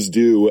YouTube does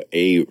do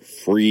a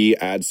free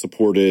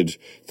ad-supported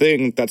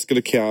thing, that's going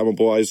to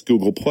cannibalize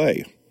Google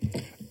Play.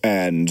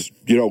 And,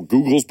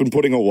 Google's been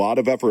putting a lot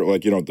of effort.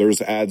 Like, there's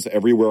ads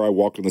everywhere I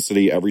walk in the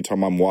city. Every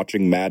time I'm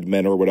watching Mad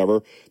Men or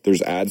whatever,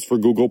 there's ads for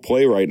Google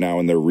Play right now,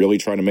 and they're really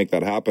trying to make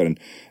that happen. And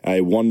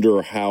I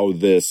wonder how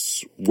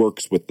this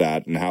works with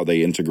that and how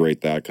they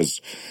integrate that,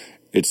 because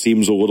it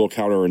seems a little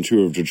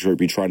counterintuitive to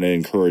be trying to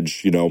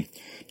encourage,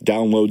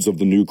 downloads of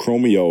the new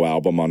Chromeo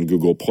album on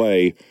Google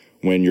Play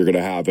when you're going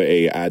to have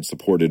a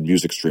ad-supported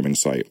music streaming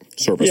service.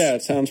 Yeah,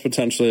 it sounds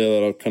potentially a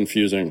little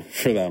confusing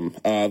for them,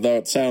 though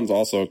it sounds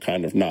also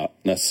kind of not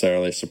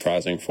necessarily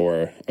surprising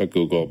for a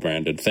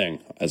Google-branded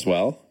thing as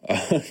well,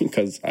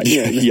 because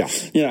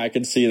I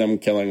could see them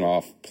killing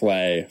off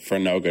Play for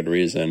no good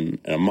reason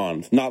in a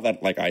month. Not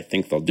that, like, I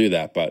think they'll do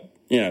that, but,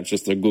 it's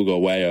just a Google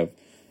way of,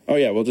 oh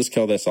yeah, we'll just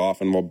kill this off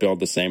and we'll build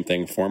the same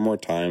thing 4 more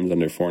times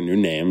under 4 new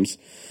names,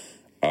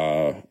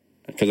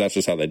 because that's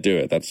just how they do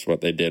it. That's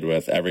what they did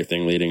with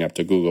everything leading up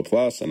to Google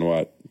Plus, and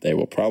what they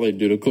will probably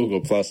do to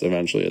Google Plus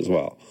eventually as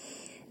well.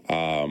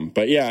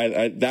 But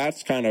yeah,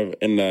 that's kind of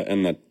in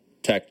the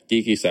tech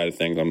geeky side of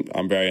things.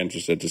 I'm very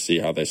interested to see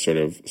how they sort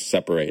of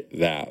separate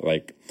that,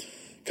 like,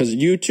 because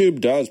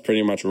YouTube does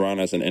pretty much run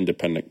as an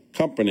independent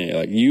company.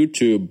 Like,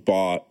 YouTube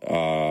bought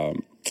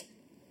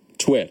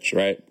Twitch,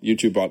 right?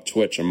 YouTube bought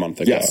Twitch a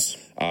month ago. Yes.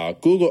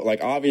 Google,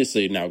 like,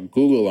 obviously now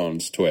Google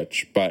owns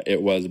Twitch, but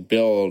it was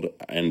billed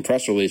in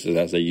press releases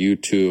as a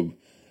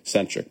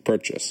YouTube-centric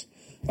purchase.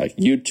 Like,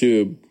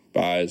 YouTube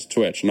buys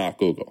Twitch, not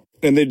Google.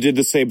 And they did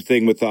the same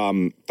thing with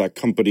that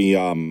company,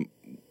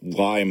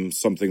 Lime,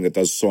 something that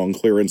does song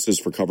clearances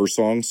for cover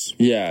songs.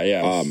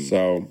 Yeah.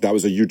 So that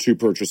was a YouTube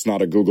purchase,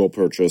 not a Google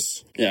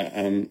purchase. Yeah,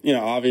 and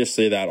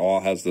obviously that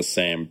all has the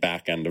same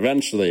back end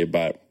eventually,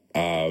 but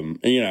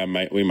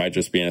we might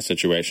just be in a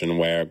situation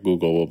where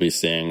Google will be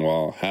saying,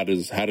 well, how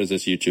does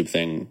this YouTube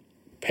thing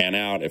pan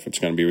out? If it's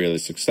going to be really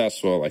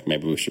successful, like,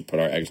 maybe we should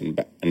put our eggs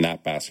in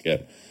that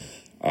basket.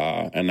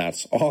 And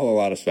that's all a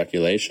lot of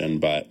speculation,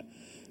 but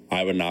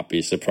I would not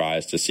be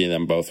surprised to see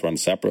them both run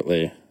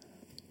separately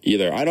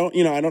either. I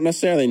don't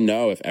necessarily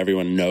know if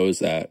everyone knows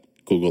that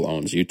Google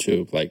owns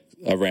YouTube. Like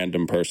a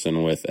random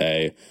person with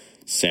a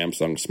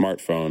Samsung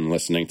smartphone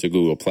listening to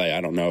Google Play,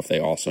 I don't know if they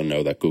also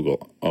know that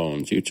Google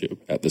owns YouTube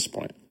at this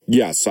point.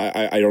 Yes,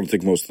 I don't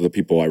think most of the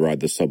people I ride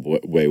the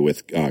subway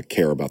with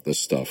care about this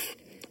stuff.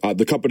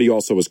 The company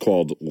also is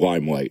called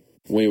Limelight.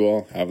 We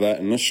will have that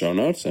in the show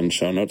notes, and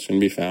show notes can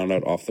be found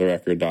at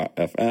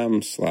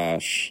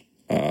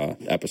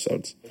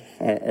offtherecord.fm/episodes.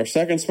 Our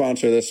second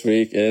sponsor this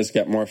week is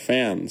Get More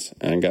Fans,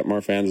 and Get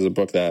More Fans is a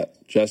book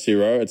that Jesse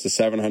wrote. It's a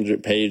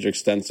 700-page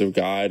extensive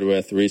guide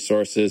with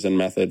resources and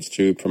methods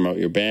to promote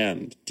your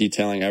band,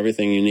 detailing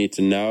everything you need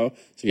to know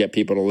to get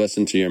people to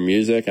listen to your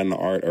music and the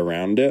art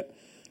around it.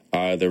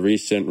 The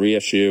recent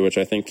reissue, which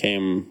I think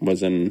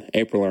was in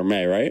April or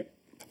May, right?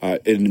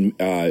 In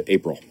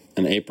April.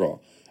 In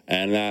April.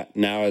 And that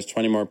now has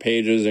 20 more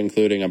pages,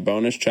 including a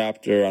bonus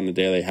chapter on the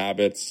daily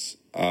habits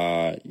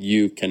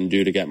you can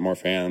do to get more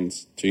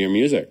fans to your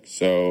music.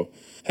 So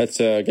head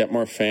to Get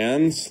More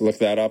Fans, look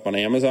that up on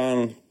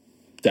Amazon,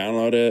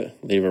 download it,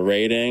 leave a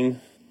rating,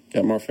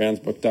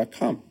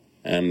 getmorefansbook.com.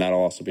 And that'll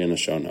also be in the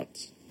show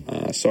notes.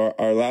 So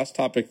our last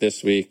topic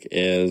this week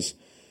is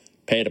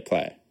pay to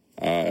play.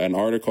 An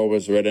article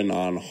was written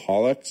on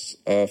Holics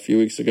a few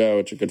weeks ago,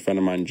 which a good friend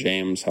of mine,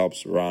 James,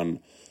 helps run.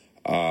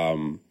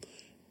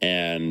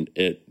 And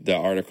the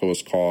article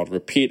was called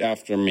 "Repeat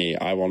After Me,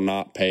 I Will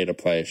Not Pay to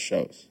Play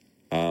Shows."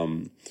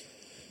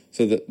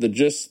 So the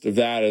gist of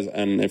that is,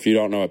 and if you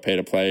don't know what pay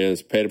to play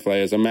is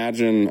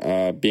imagine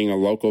being a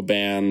local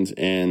band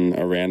in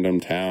a random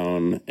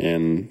town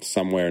in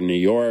somewhere in New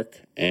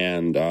York,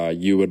 and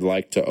you would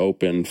like to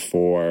open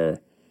for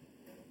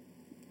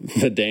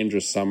the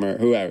Dangerous Summer,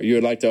 whoever. You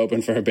would like to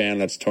open for a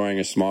band that's touring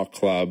a small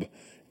club,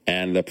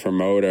 and the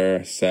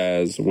promoter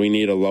says, we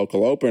need a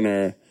local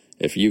opener.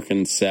 If you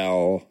can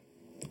sell,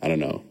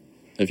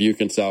 if you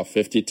can sell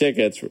 50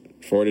 tickets,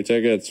 40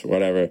 tickets,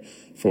 whatever,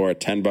 for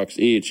 $10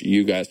 each,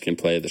 you guys can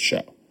play the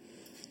show.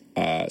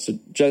 So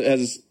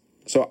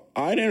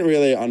I didn't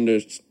really I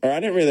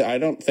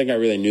don't think I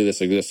really knew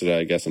this existed,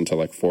 I guess, until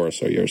like 4 or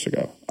so years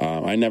ago.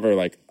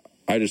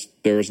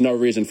 There was no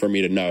reason for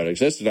me to know it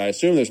existed. I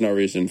assume there's no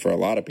reason for a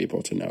lot of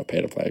people to know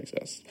pay to play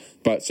exists.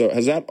 But so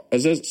has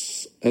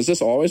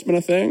this always been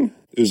a thing?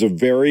 It was a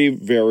very,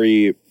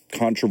 very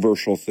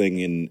controversial thing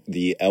in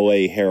the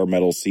LA hair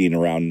metal scene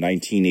around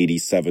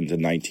 1987 to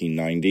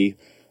 1990.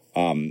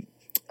 I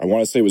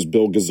want to say it was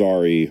Bill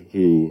Gazzari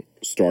who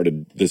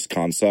started this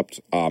concept,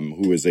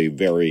 who is a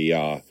very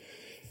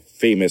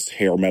famous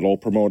hair metal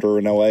promoter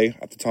in LA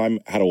at the time,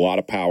 had a lot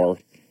of power.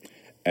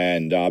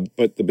 And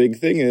but the big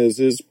thing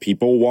is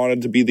people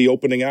wanted to be the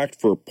opening act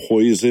for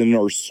Poison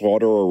or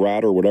Slaughter or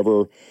Rat or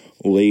whatever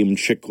lame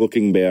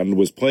chick-looking band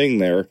was playing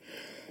there.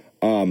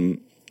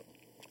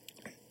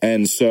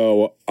 And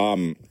so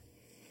it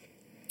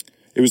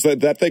was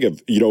that thing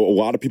of, a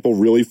lot of people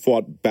really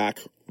fought back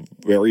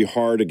very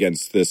hard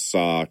against this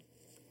business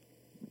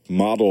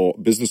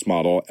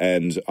model,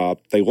 and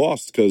they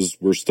lost because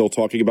we're still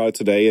talking about it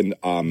today. And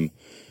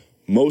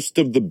most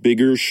of the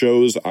bigger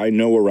shows I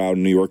know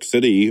around New York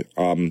City,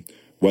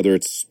 whether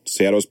it's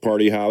Santa's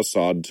Party House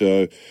on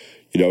to,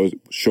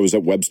 shows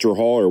at Webster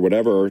Hall or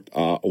whatever,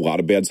 a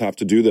lot of bands have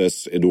to do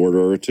this in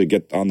order to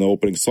get on the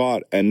opening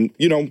slot. And,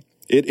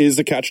 it is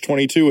a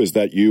catch-22 is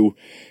that you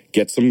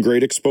get some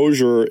great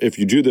exposure if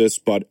you do this,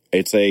 but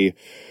it's a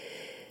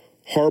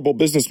horrible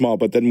business model.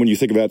 But then when you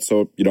think about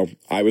it,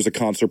 I was a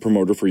concert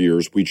promoter for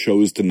years. We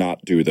chose to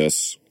not do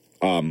this.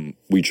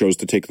 We chose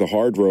to take the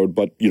hard road.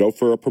 But,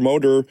 for a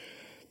promoter,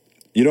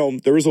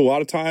 there was a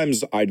lot of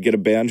times I'd get a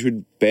band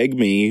who'd beg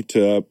me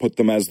to put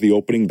them as the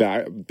opening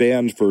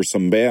band for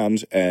some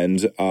band,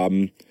 and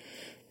then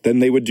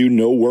they would do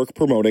no work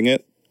promoting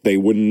it. They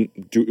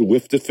wouldn't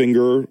lift a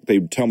finger.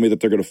 They'd tell me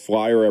that they're going to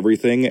flyer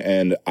everything,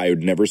 and I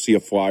would never see a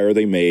flyer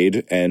they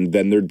made. And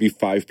then there'd be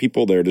 5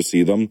 people there to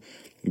see them,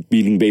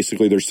 meaning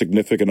basically their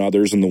significant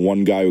others and the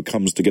one guy who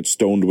comes to get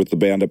stoned with the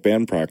band at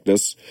band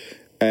practice.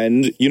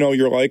 And,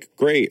 you're like,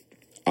 great.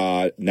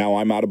 Now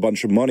I'm out a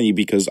bunch of money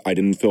because I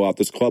didn't fill out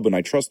this club and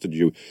I trusted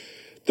you.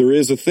 There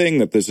is a thing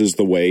that this is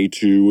the way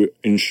to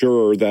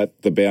ensure that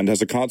the band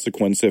has a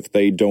consequence if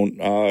they don't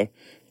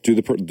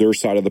do their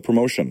side of the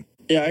promotion.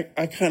 Yeah,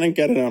 I kind of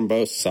get it on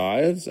both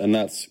sides, and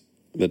that's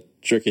the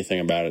tricky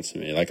thing about it to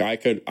me. Like I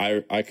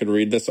could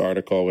read this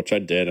article, which I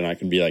did, and I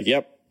could be like,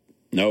 "Yep,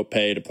 no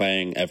pay to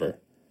playing ever,"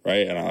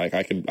 right? And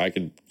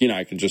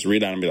I could just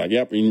read that and be like,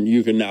 "Yep,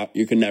 you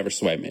can never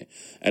sway me."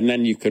 And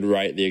then you could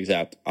write the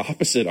exact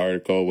opposite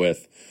article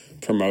with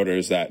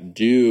promoters that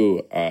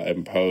do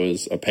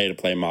impose a pay to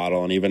play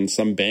model, and even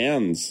some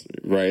bands,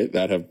 right,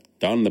 that have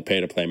done the pay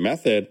to play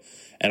method.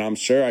 And I'm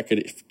sure I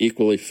could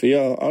equally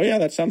feel, oh, yeah,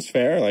 that sounds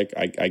fair. Like,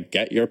 I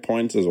get your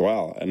points as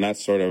well. And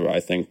that's sort of, I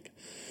think,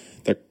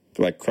 the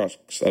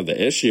crux of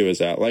the issue is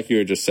that, like you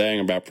were just saying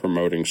about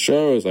promoting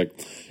shows, like,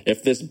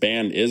 if this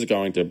band is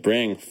going to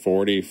bring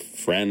 40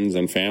 friends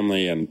and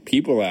family and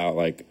people out,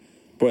 like,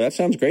 boy, that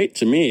sounds great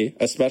to me,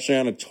 especially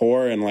on a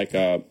tour in, like,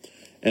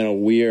 in a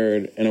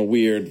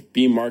weird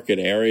B market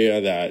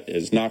area that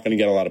is not going to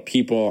get a lot of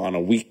people on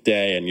a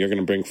weekday, and you're going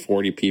to bring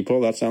 40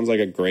 people. That sounds like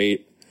a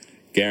great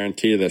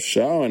guarantee to the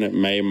show, and it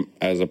may,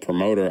 as a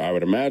promoter, I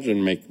would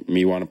imagine, make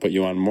me want to put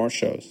you on more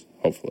shows,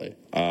 hopefully.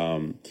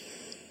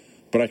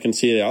 But I can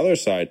see the other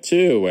side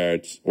too, where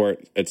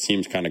it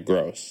seems kind of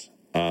gross.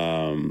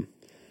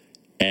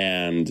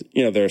 And,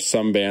 you know, there are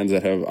some bands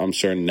that have, I'm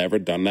sure, never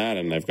done that,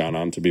 and they've gone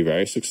on to be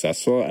very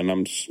successful. And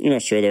I'm,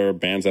 sure there are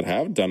bands that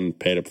have done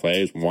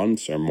pay-to-plays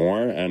once or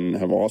more and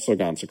have also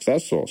gone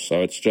successful.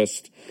 So it's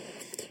just,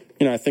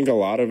 I think a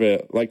lot of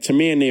it, like, to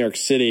me in New York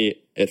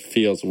City, it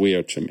feels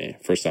weird to me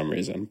for some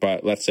reason.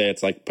 But let's say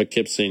it's like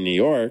Poughkeepsie, New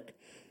York.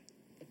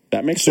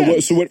 That makes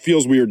sense. So what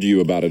feels weird to you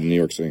about it in New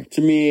York City?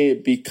 To me,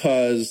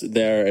 because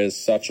there is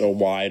such a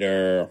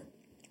wider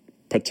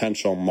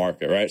potential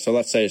market, right? So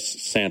let's say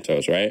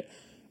Santos, right?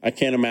 I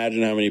can't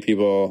imagine how many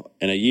people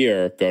in a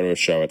year go to a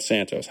show at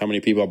Santos. How many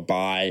people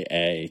buy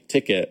a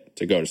ticket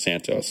to go to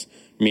Santos?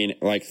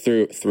 Like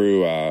through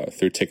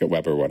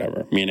TicketWeb or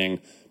whatever. Meaning,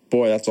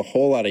 boy, that's a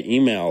whole lot of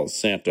emails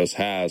Santos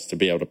has to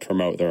be able to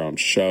promote their own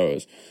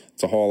shows.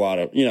 It's a whole lot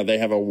of, they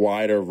have a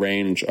wider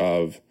range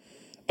of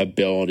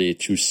ability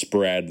to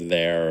spread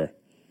their,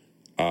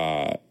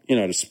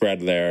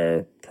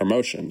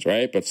 promotions,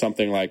 right? But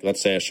something like,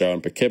 let's say a show in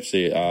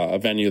Poughkeepsie, a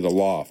venue, The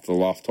Loft. The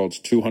Loft holds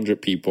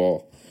 200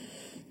 people.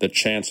 The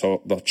Chance,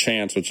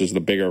 which is the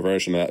bigger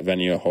version of that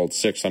venue, holds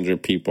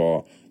 600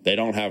 people. They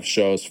don't have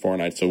shows 4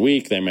 nights a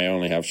week. They may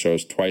only have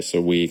shows twice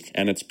a week.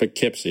 And it's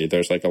Poughkeepsie.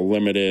 There's like a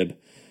limited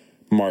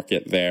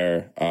market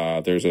there.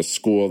 There's a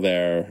school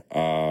there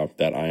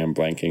that I am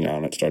blanking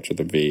on. It starts with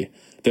a V.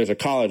 There's a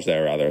college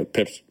there, rather.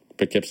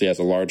 Poughkeepsie has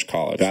a large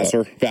college.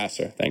 Vassar?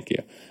 Vassar, thank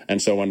you.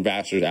 And so when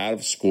Vassar's out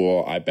of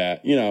school, I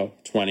bet,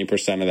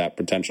 20% of that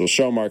potential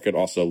show market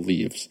also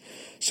leaves.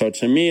 So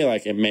to me,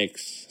 like, it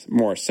makes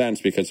more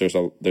sense because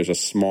there's a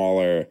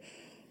smaller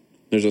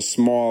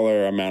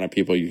amount of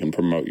people you can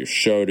promote your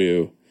show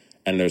to,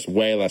 and there's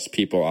way less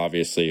people,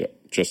 obviously,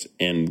 just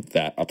in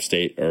that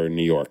upstate or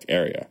New York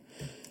area.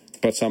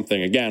 But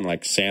something, again,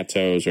 like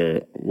Santos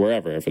or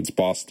wherever, if it's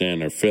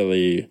Boston or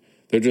Philly,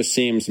 there just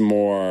seems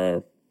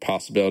more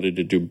possibility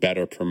to do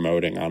better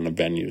promoting on the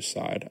venue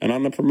side and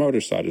on the promoter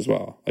side as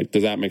well. Like,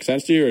 does that make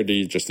sense to you, or do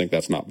you just think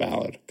that's not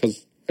valid?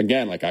 Because,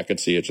 again, like, I could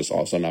see it just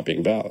also not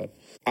being valid.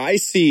 I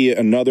see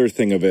another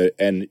thing of it,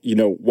 and,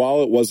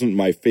 while it wasn't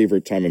my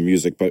favorite time of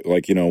music, but,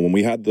 like, when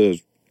we had the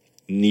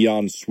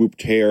Neon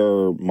Swooped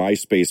Hair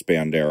MySpace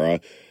band era,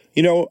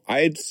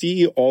 I'd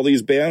see all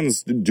these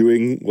bands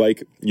doing,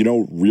 like,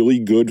 really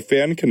good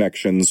fan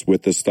connections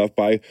with this stuff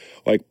by,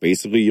 like,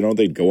 basically,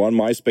 they'd go on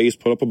MySpace,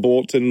 put up a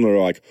bulletin, and they're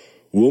like,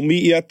 we'll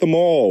meet you at the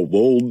mall,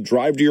 we'll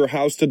drive to your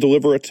house to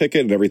deliver a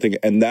ticket and everything,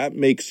 and that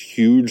makes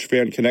huge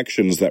fan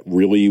connections that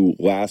really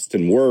last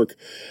and work.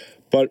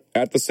 But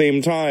at the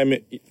same time,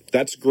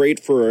 that's great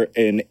for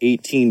an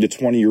 18 to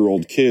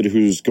 20-year-old kid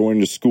who's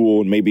going to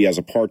school and maybe has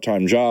a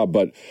part-time job,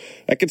 but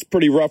that gets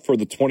pretty rough for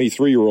the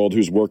 23-year-old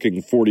who's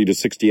working 40 to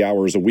 60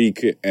 hours a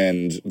week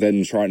and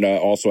then trying to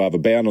also have a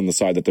band on the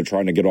side that they're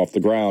trying to get off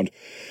the ground.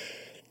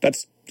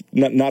 That's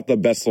not the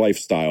best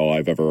lifestyle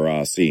I've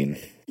ever seen.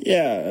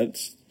 Yeah,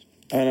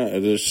 I don't know,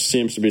 there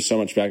seems to be so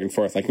much back and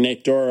forth. Like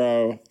Nate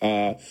Doro,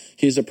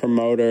 he's a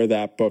promoter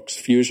that books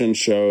fusion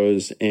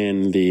shows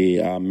in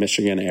the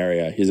Michigan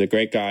area. He's a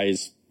great guy.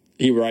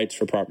 He writes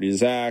for Property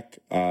Zach.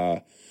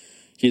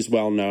 He's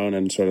well known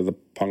in sort of the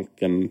punk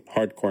and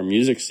hardcore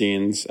music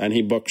scenes, and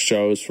he books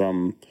shows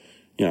from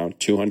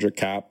 200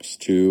 caps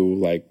to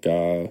like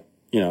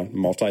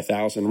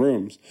multi-thousand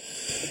rooms.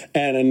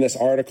 And in this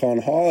article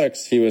on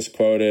Holics, he was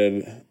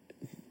quoted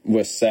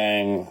with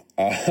saying.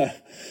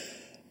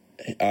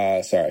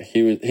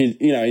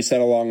 He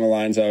said along the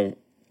lines of,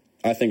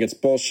 I think it's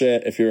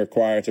bullshit if you're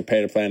required to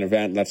pay to play an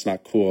event. That's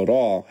not cool at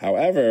all.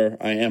 However,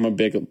 I am a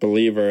big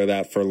believer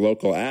that for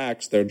local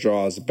acts, their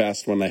draw is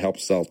best when they help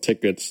sell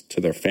tickets to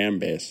their fan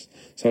base.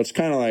 So it's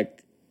kind of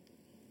like,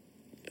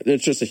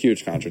 it's just a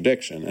huge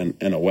contradiction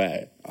in a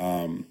way.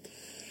 And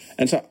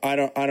so I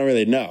don't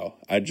really know.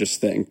 I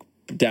just think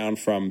down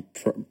from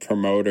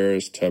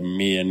promoters to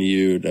me and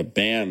you to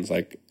bands,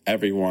 like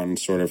everyone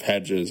sort of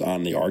hedges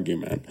on the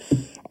argument.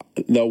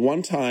 The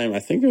one time, I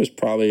think it was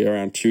probably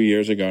around 2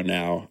 years ago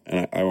now,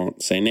 and I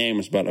won't say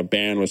names, but a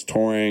band was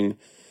touring.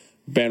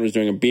 The band was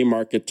doing a B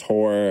Market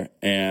tour,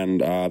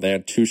 and they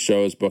had 2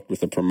 shows booked with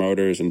the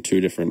promoters in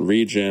 2 different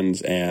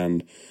regions,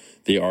 and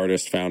the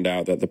artist found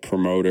out that the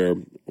promoter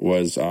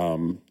was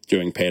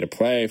doing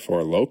pay-to-play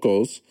for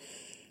locals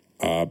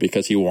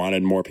because he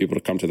wanted more people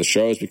to come to the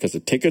shows because the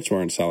tickets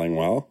weren't selling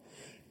well.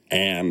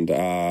 And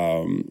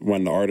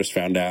when the artist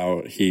found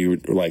out, he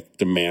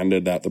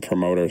demanded that the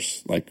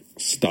promoters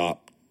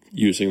stop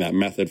using that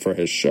method for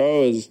his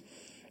shows,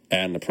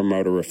 and the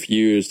promoter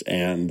refused.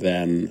 And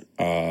then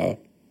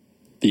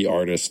the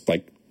artist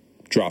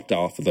dropped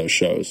off of those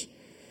shows,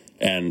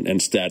 and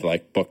instead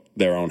booked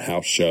their own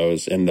house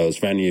shows in those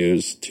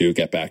venues to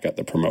get back at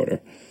the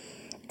promoter.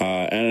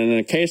 And in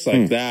a case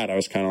like that, I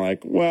was kind of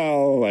like,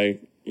 well,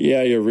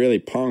 yeah, you're really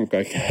punk,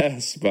 I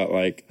guess. But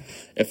like,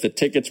 if the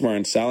tickets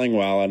weren't selling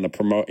well and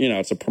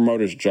it's a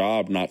promoter's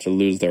job not to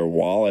lose their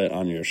wallet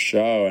on your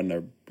show, and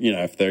they're,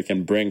 if they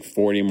can bring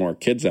 40 more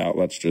kids out,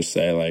 let's just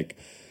say, like,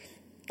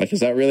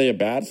 is that really a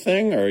bad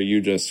thing? Or are you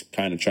just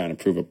kind of trying to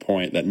prove a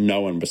point that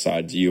no one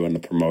besides you and the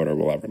promoter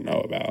will ever know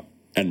about?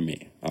 And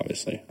me,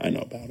 obviously, I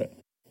know about it.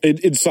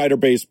 Insider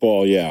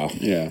baseball, yeah.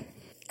 Yeah.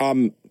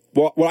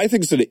 Well, what I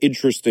think is an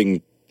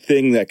interesting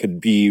thing that could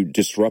be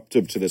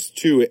disruptive to this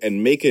too,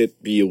 and make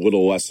it be a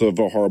little less of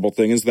a horrible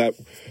thing, is that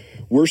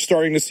we're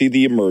starting to see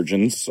the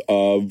emergence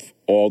of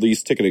all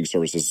these ticketing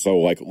services. So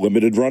like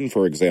Limited Run,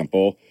 for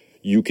example,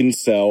 you can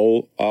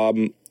sell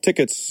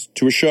tickets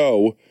to a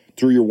show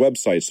through your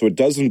website. So it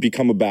doesn't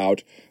become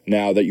about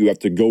now that you have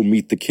to go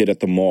meet the kid at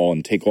the mall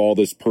and take all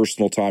this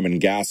personal time and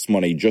gas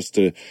money just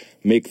to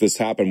make this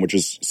happen, which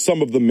is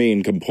some of the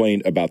main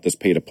complaint about this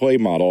pay-to-play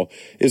model,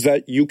 is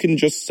that you can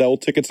just sell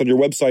tickets on your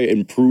website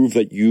and prove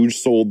that you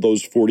sold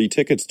those 40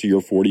 tickets to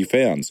your 40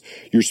 fans.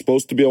 You're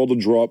supposed to be able to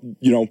draw,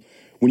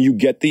 when you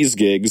get these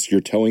gigs,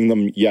 you're telling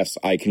them, yes,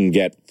 I can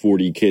get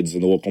 40 kids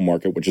in the local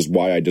market, which is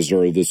why I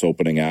deserve this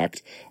opening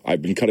act.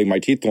 I've been cutting my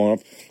teeth long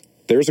enough.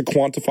 There's a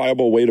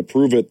quantifiable way to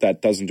prove it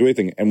that doesn't do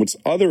anything. And what's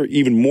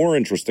even more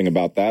interesting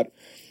about that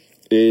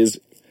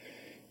is,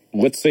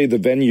 let's say the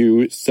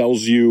venue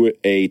sells you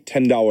a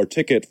 $10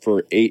 ticket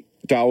for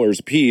 $8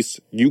 a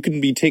piece. You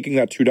can be taking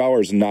that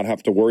 $2 and not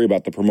have to worry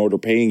about the promoter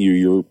paying you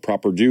your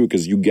proper due,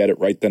 because you get it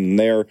right then and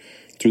there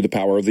through the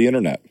power of the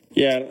internet.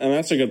 Yeah, and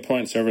that's a good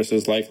point.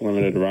 Services like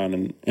Limited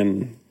Run,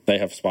 and they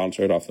have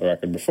sponsored Off the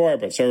Record before,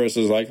 but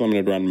services like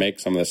Limited Run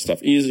make some of this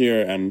stuff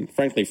easier and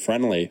frankly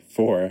friendly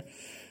for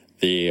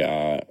the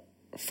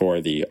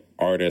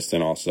artist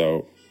and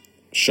also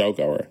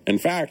showgoer. In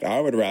fact, I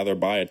would rather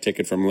buy a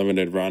ticket from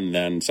Limited Run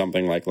than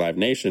something like Live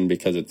Nation,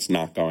 because it's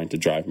not going to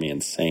drive me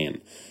insane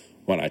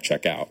when I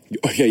check out.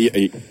 Yeah.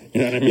 You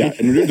know what I mean? Yeah,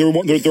 and there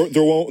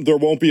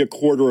won't be a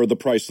quarter of the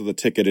price of the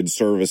ticket in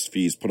service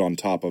fees put on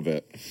top of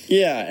it.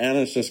 Yeah, and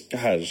it's just,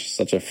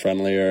 such a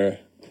friendlier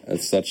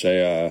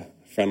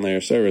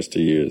service to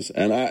use.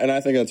 And I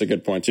think that's a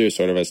good point too,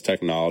 sort of as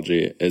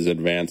technology is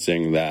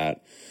advancing,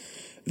 that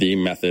the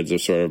methods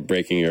of sort of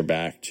breaking your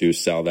back to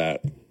sell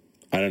that.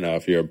 I don't know,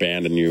 if you're a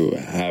band and you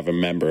have a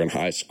member in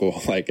high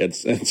school, like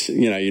it's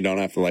you don't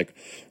have to like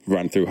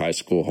run through high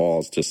school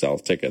halls to sell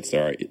tickets.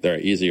 There are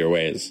easier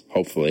ways,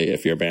 hopefully,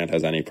 if your band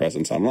has any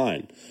presence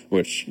online,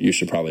 which you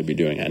should probably be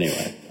doing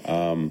anyway.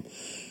 So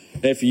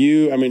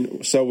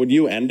would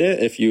you end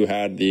it if you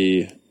had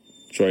the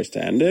choice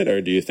to end it,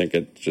 or do you think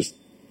it just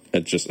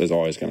is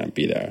always going to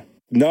be there?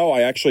 No,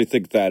 I actually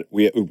think that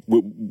we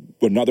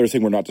another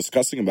thing we're not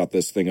discussing about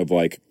this thing of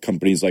like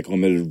companies like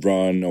Limited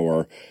Run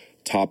or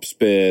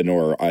Topspin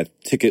or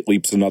Ticket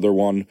Leap's another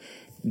one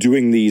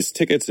doing these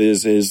tickets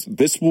is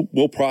this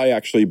will probably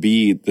actually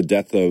be the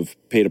death of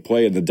pay to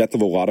play and the death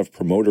of a lot of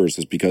promoters,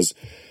 is because,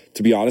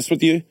 to be honest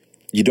with you,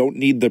 you don't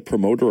need the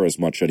promoter as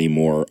much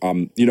anymore.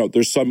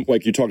 There's some,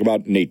 like you talk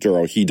about Nate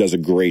Duro, he does a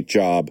great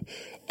job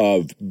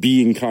of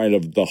being kind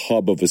of the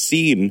hub of a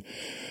scene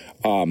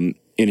in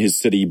his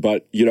city.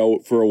 But,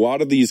 for a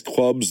lot of these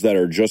clubs that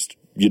are just,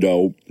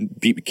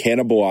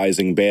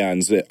 cannibalizing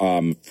bands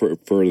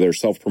for their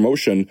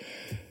self-promotion,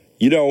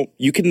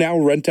 you can now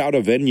rent out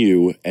a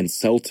venue and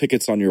sell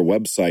tickets on your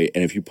website.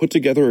 And if you put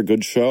together a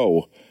good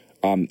show,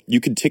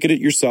 you can ticket it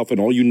yourself, and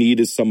all you need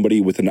is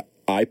somebody with an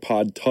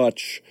iPod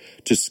Touch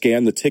to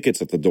scan the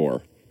tickets at the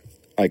door.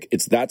 Like,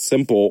 it's that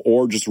simple,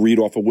 or just read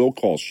off a will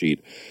call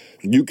sheet.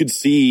 You could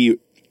see,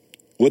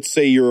 let's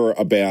say you're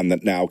a band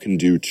that now can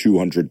do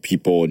 200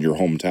 people in your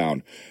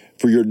hometown.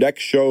 For your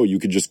next show, you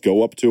could just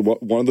go up to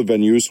one of the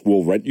venues,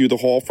 we'll rent you the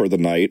hall for the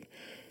night,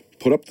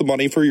 put up the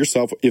money for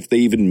yourself, if they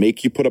even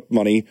make you put up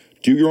money,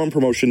 do your own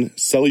promotion,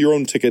 sell your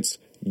own tickets,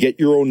 get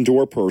your own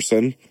door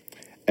person,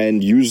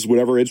 and use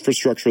whatever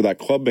infrastructure that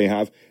club may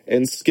have,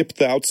 and skip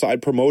the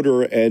outside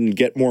promoter and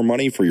get more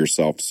money for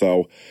yourself.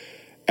 So,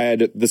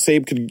 and the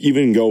same could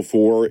even go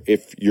for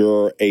if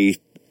you're a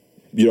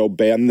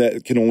band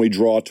that can only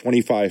draw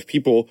 25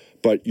 people,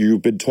 but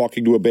you've been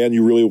talking to a band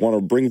you really want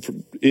to bring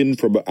in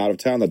from out of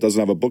town that doesn't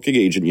have a booking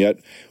agent yet,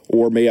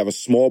 or may have a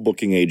small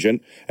booking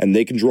agent, and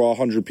they can draw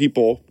 100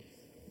 people.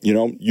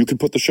 You could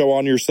put the show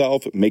on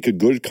yourself, make a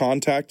good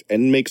contact,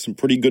 and make some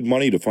pretty good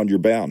money to fund your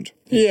band.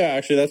 Yeah,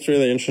 actually, that's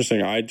really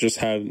interesting. I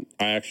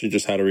actually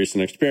just had a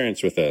recent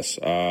experience with this.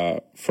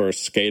 For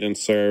Skate and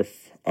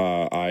Surf,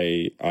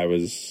 I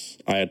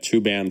had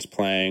two bands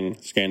playing,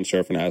 Skate and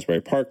Surf in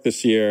Asbury Park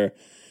this year,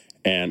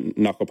 and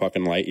Knuckle Puck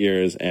and Light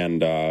Years,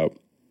 and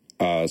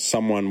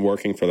someone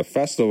working for the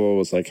festival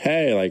was like,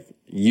 hey, like,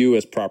 you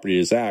as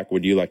Property Zach,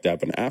 would you like to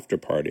have an after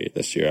party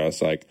this year? I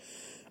was like,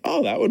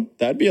 oh,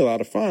 that'd be a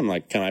lot of fun.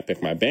 Like, can I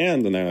pick my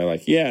band? And they're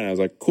like, yeah. And I was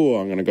like, cool,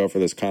 I'm going to go for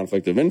this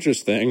conflict of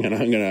interest thing. And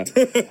I'm going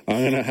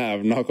to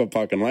have Knuckle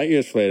Puck and Light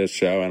Years play this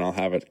show, and I'll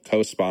have it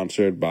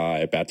co-sponsored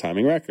by Bad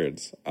Timing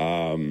Records.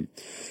 And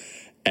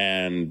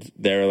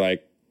they're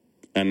like,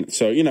 and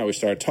so, we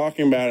started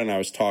talking about it, and I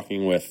was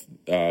talking with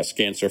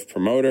Skate and Surf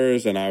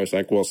promoters, and I was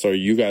like, well, so are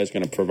you guys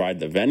going to provide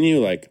the venue?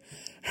 Like,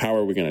 how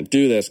are we going to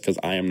do this? Because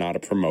I am not a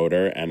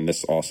promoter, and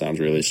this all sounds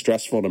really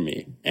stressful to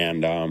me.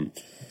 And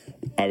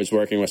I was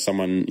working with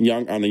someone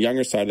young on the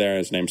younger side there.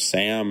 His name's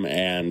Sam,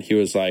 and he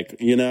was like,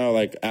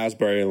 like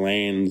Asbury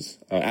Lanes.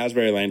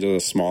 Asbury Lanes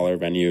is a smaller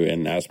venue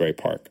in Asbury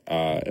Park,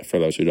 for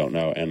those who don't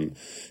know. And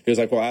he was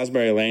like, well,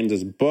 Asbury Lanes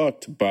is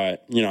booked,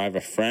 but, I have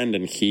a friend,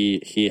 and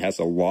he has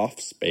a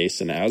loft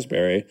space in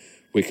Asbury.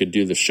 We could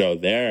do the show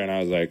there. And I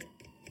was like,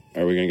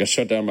 are we going to get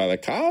shut down by the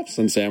cops?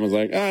 And Sam was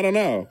like, I don't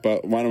know,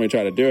 but why don't we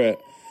try to do it?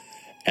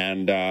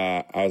 And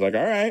I was like,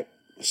 all right.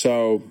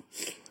 So,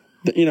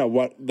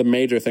 what the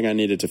major thing I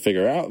needed to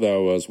figure out,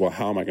 though, was, well,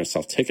 how am I going to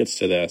sell tickets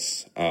to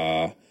this?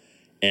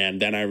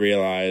 And then I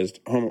realized,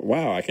 oh,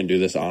 wow, I can do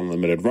this on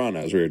limited run,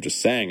 as we were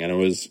just saying. And it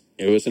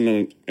was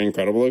an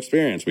incredible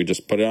experience. We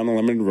just put it on a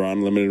limited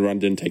run. Limited run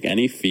didn't take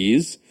any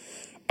fees.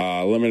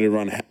 Limited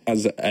run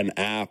has an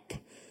app,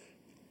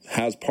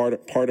 has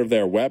part of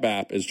their web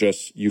app is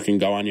just, you can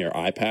go on your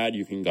iPad,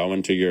 you can go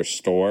into your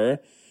store,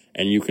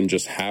 and you can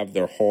just have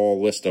their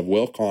whole list of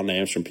will call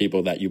names from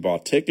people that you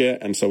bought ticket.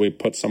 And so we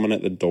put someone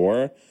at the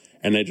door,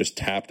 and they just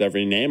tapped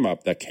every name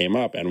up that came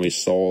up, and we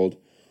sold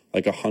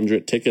like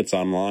 100 tickets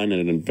online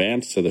in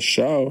advance to the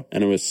show,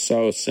 and it was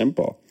so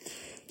simple.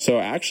 So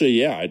actually,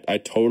 yeah, I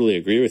totally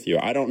agree with you.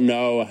 I don't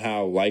know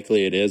how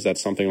likely it is that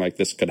something like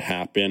this could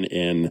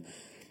happen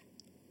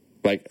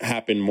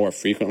happen more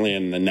frequently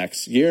in the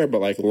next year, but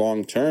like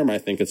long term, I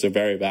think it's a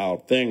very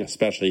valid thing,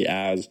 especially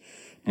as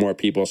more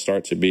people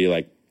start to be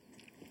like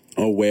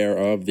aware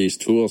of these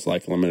tools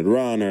like limited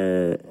run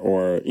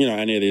or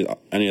any of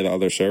the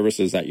other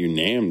services that you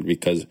named,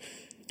 because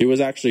it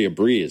was actually a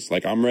breeze.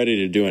 Like, I'm ready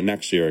to do it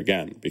next year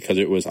again, because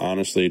it was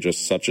honestly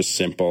just such a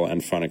simple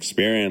and fun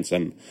experience.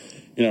 And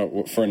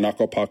for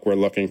Knuckle Puck, we're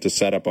looking to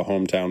set up a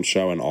hometown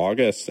show in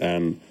August,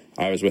 and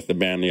I was with the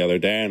band the other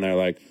day, and they're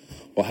like,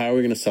 well, how are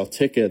we going to sell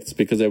tickets?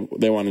 Because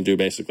they want to do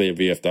basically a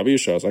VFW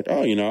show. I was like,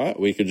 oh, you know what?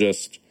 We could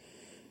just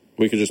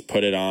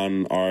put it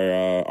on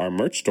our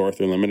merch store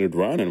through limited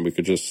run, and we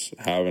could just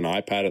have an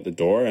iPad at the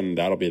door, and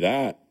that'll be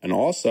that. And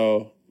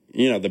also,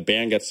 the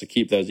band gets to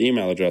keep those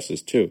email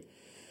addresses too.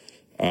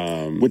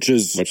 Which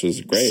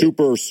is great.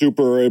 Super,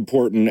 super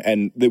important.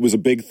 And it was a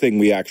big thing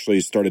we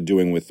actually started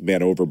doing with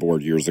Man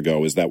Overboard years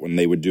ago, is that when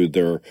they would do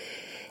their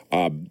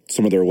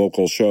some of their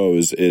local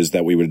shows, is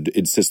that we would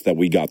insist that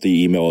we got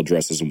the email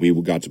addresses, and we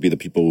got to be the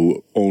people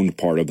who owned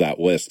part of that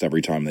list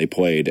every time they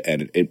played.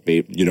 And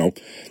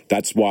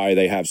that's why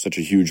they have such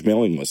a huge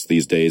mailing list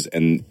these days.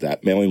 And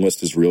that mailing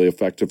list is really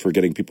effective for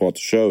getting people out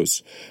to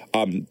shows.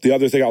 The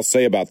other thing I'll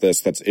say about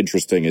this that's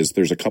interesting is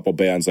there's a couple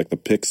bands like the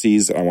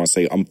Pixies, and I want to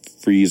say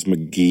Humphreys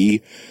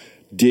McGee,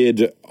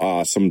 did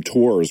some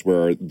tours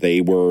where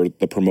they were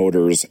the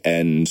promoters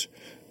and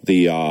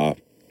the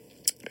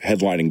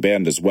headlining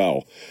band as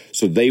well.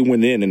 So they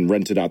went in and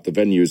rented out the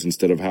venues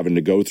instead of having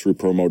to go through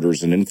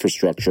promoters and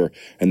infrastructure,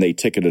 and they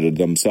ticketed it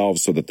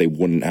themselves so that they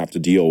wouldn't have to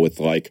deal with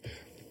like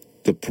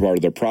the part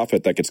of their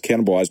profit that gets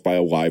cannibalized by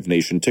a Live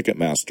Nation,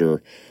 Ticketmaster,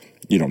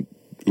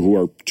 who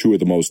are two of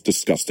the most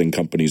disgusting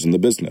companies in the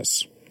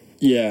business.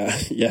 Yeah,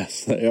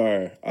 yes, they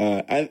are.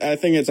 I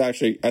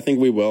think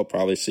we will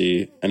probably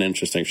see an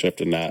interesting shift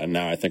in that, and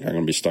now I think I'm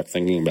going to be stuck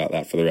thinking about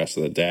that for the rest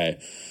of the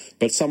day.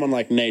 But someone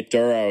like Nate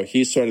Duro,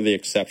 he's sort of the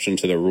exception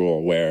to the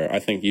rule, where I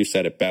think you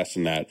said it best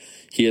in that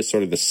he is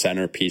sort of the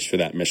centerpiece for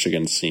that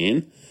Michigan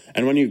scene.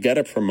 And when you get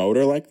a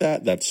promoter like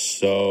that, that's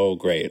so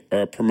great.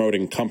 Or a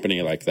promoting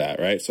company like that,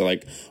 right? So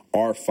like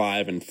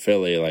R5 and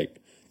Philly, like,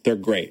 they're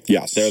great.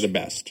 Yes. They're the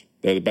best.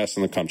 They're the best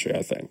in the country,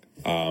 I think.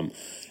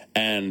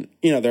 And,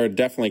 there are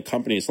definitely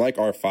companies like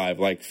R5,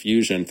 like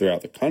Fusion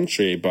throughout the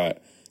country,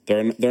 but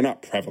they're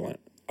not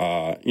prevalent.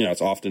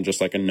 It's often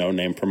just like a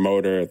no-name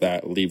promoter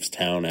that leaves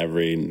town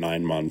every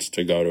 9 months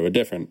to go to a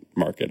different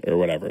market or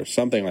whatever,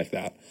 something like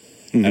that.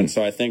 Mm-hmm. And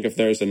so I think if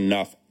there's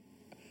enough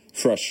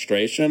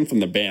frustration from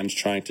the bands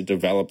trying to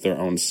develop their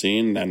own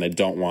scene, and they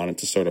don't want it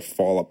to sort of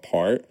fall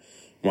apart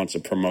once a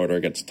promoter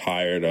gets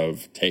tired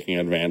of taking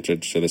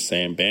advantage to the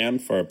same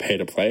band for a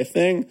pay-to-play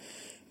thing,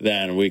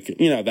 then we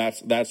can,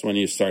 that's when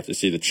you start to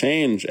see the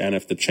change. And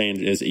if the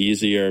change is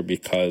easier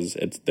because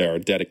there are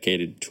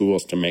dedicated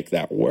tools to make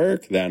that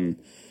work, then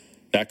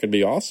that could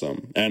be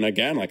awesome. And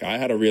again, like, I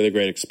had a really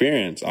great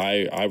experience.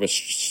 I was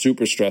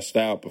super stressed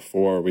out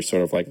before we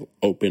sort of like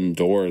opened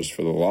doors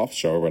for the loft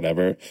show or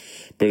whatever.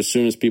 But as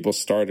soon as people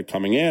started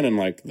coming in, and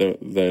like the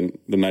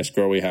nice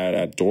girl we had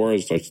at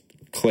doors was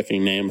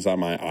clicking names on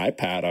my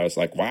iPad, I was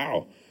like,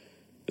 wow,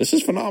 this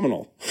is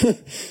phenomenal.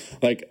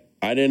 Like,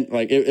 I didn't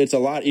like it, it's a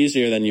lot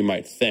easier than you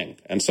might think.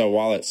 And so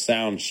while it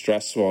sounds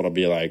stressful to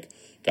be like,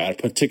 gotta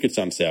put tickets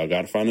on sale,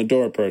 gotta find a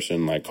door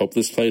person, like, hope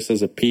this place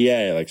has a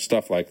PA, like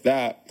stuff like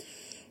that.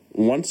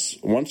 Once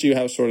you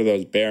have sort of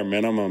those bare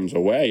minimums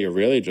away, you're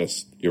really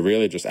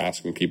just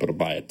asking people to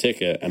buy a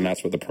ticket, and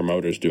that's what the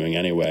promoter's doing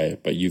anyway.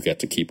 But you get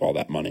to keep all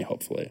that money,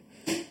 hopefully.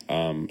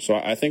 So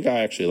I think I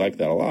actually like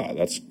that a lot.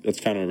 That's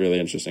kind of a really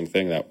interesting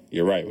thing that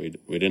you're right,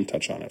 we didn't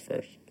touch on it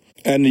first.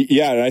 And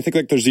yeah, and I think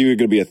like there's even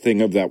going to be a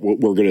thing of that. What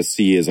we're going to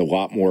see is a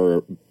lot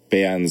more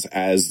bands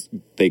as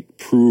they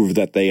prove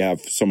that they have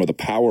some of the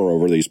power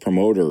over these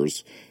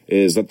promoters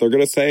is that they're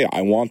going to say,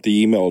 I want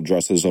the email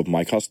addresses of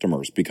my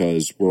customers,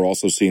 because we're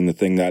also seeing the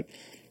thing that,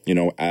 you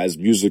know, as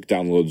music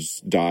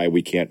downloads die,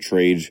 we can't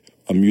trade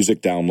a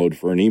music download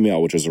for an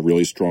email, which is a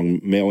really strong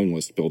mailing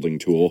list building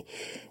tool.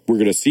 We're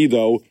going to see,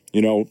 though,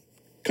 you know,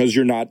 because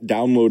you're not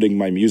downloading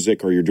my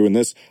music or you're doing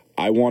this,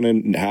 I want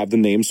to have the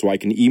name so I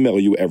can email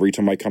you every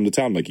time I come to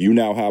town. Like, you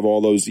now have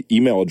all those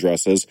email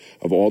addresses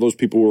of all those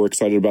people who were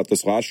excited about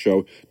this last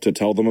show to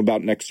tell them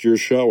about next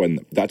year's show.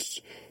 And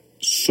that's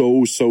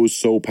so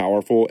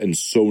powerful and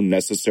so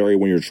necessary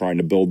when you're trying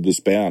to build this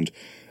band.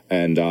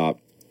 And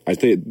I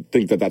think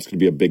that that's going to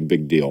be a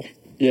big deal.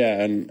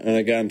 Yeah, and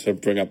again, to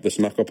bring up this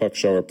Knuckle Puck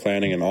show we're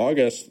planning in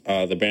August,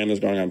 the band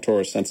is going on tour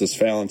with Senses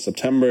Fail in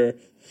September,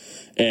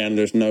 and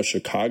there's no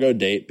Chicago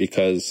date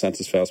because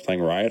Senses Fail is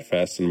playing Riot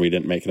Fest, and we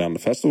didn't make it on the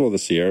festival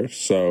this year.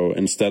 So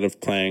instead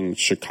of playing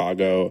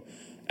Chicago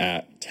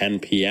at 10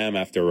 p.m.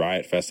 after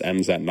Riot Fest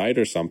ends at night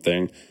or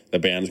something, the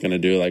band's going to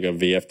do like a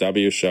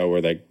VFW show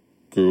where they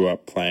grew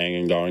up playing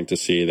and going to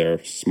see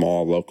their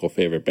small local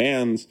favorite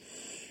bands.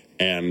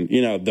 And,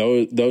 you know,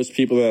 those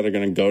people that are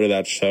going to go to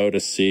that show to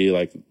see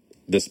like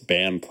this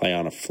band play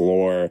on a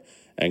floor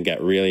and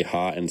get really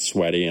hot and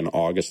sweaty in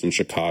August in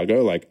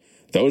Chicago, like,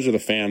 those are the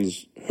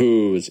fans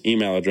whose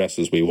email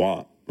addresses we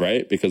want,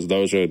 right? Because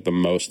those are the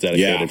most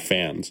dedicated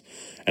fans.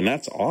 And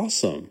that's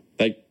awesome.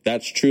 Like,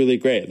 that's truly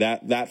great.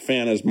 That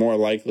fan is more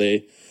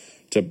likely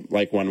to,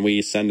 like, when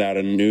we send out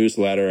a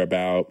newsletter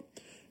about,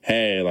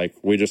 hey, like,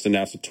 we just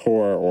announced a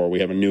tour, or we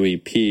have a new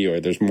EP, or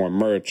there's more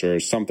merch, or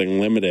something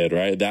limited,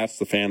 right? That's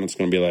the fan that's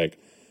going to be like,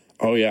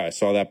 oh, yeah, I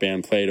saw that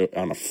band play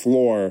on a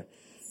floor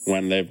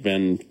when they've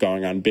been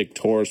going on big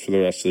tours for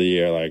the rest of the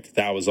year. Like,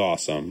 that was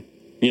awesome.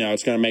 You know,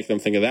 it's going to make them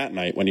think of that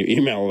night when you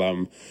email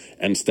them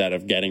instead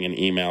of getting an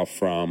email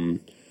from,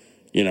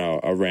 you know,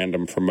 a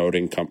random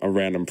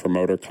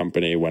promoter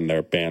company when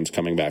their band's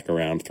coming back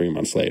around 3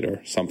 months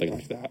later, something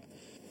like that.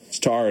 It's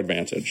to our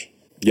advantage.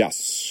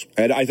 Yes.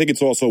 And I think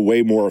it's also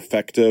way more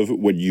effective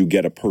when you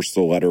get a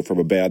personal letter from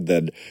a band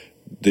than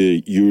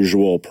the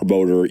usual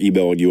promoter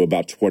emailing you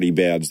about 20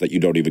 bands that you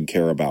don't even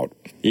care about.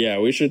 Yeah,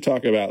 we should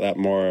talk about that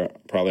more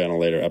probably on a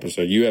later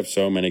episode. You have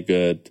so many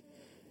good,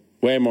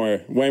 way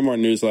more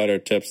newsletter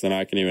tips than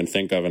I can even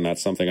think of, and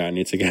that's something I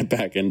need to get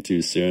back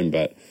into soon.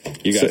 But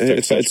you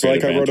guys, it's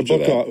like I wrote a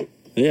book on.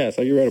 Yeah, it's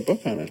like you wrote a book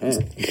on it, huh?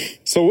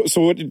 So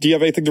what, do you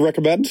have anything to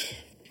recommend?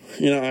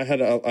 You know, I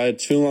had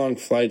 2 long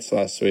flights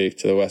last week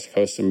to the West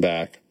Coast and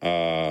back,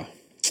 and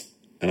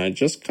I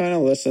just kind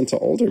of listened to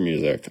older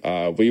music.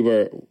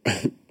 We'll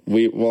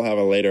have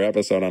a later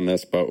episode on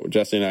this, but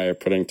Jesse and I are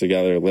putting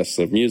together lists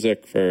of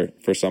music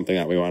for something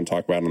that we want to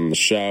talk about on the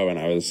show, and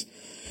I was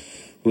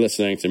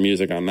listening to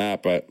music on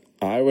that. But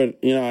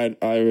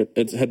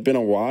it had been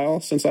a while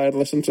since I had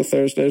listened to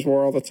Thursday's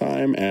War All the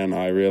Time, and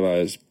I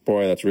realized,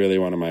 boy, that's really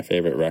one of my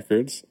favorite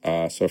records.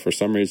 So for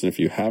some reason, if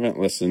you haven't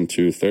listened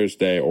to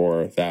Thursday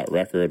or that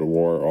record,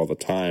 War All the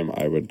Time,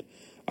 I would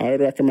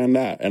recommend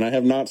that. And I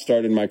have not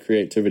started my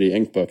Creativity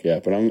Inc. book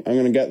yet, but I'm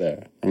going to get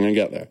there.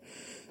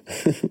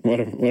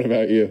 What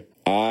about you?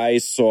 I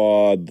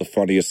saw the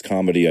funniest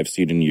comedy I've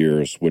seen in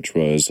years, which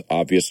was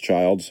Obvious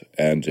Child,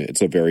 and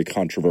it's a very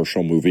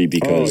controversial movie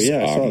because... Oh,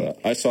 yeah, I saw that.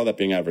 I saw that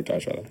being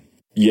advertised, rather.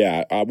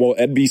 Yeah, well,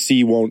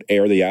 NBC won't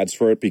air the ads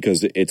for it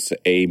because it's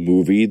a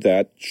movie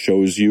that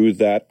shows you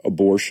that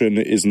abortion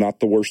is not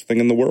the worst thing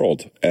in the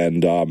world.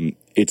 And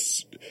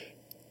it's...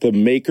 The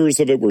makers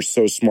of it were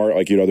so smart.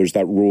 Like, you know, there's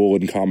that rule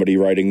in comedy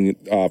writing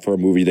for a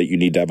movie that you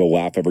need to have a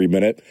laugh every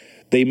minute.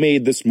 They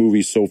made this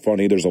movie so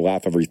funny. There's a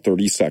laugh every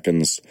 30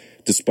 seconds.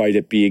 Despite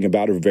it being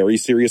about a very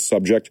serious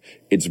subject,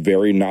 it's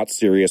very not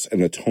serious,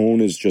 and the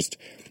tone is just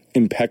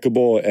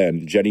impeccable.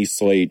 And Jenny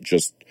Slate,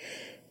 just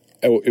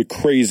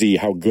crazy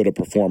how good a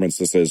performance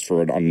this is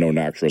for an unknown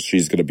actress.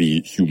 She's going to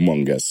be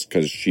humongous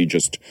because she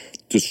just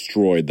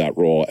destroyed that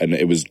role. And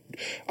it was,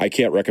 I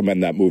can't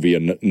recommend that movie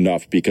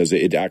enough because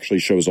it actually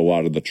shows a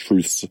lot of the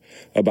truths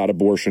about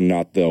abortion,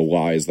 not the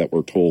lies that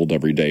we're told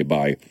every day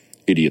by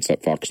idiots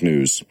at Fox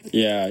News.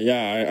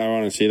 Yeah, I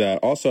want to see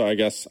that. Also, I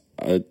guess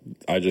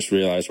I just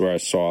realized where I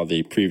saw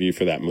the preview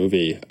for that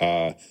movie.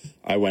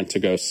 I went to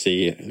go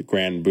see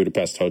Grand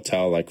Budapest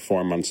Hotel like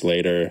 4 months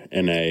later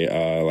in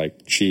a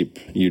like cheap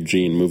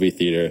Eugene movie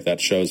theater that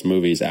shows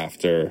movies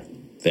after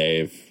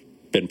they've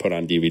been put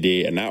on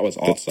DVD, and that was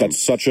awesome. That's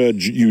such a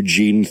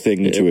Eugene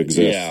thing to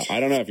exist. Yeah, I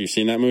don't know if you've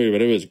seen that movie,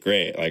 but it was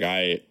great. Like,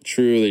 I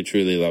truly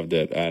loved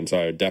it, and so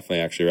I would definitely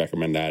actually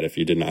recommend that if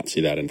you did not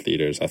see that in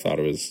theaters. I thought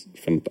it was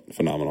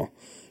phenomenal.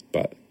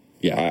 But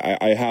yeah,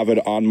 I have it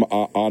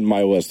on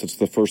my list. It's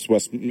the first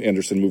Wes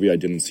Anderson movie I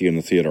didn't see in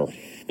the theater.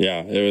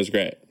 Yeah, it was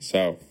great.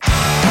 So.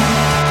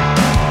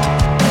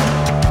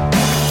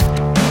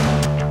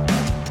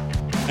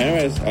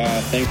 Anyways,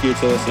 thank you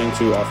to listening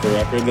to Off the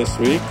Record this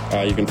week.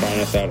 You can find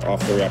us at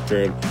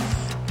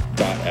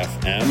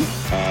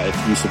offtherecord.fm.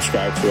 If you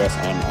subscribe to us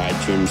on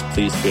iTunes,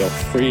 please feel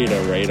free to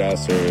rate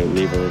us or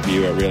leave a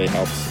review. It really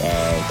helps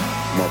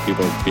more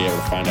people be able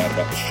to find out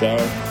about the show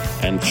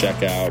and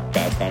check out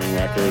Bad Timing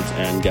Records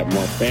and get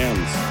more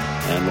fans.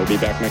 And we'll be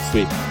back next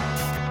week.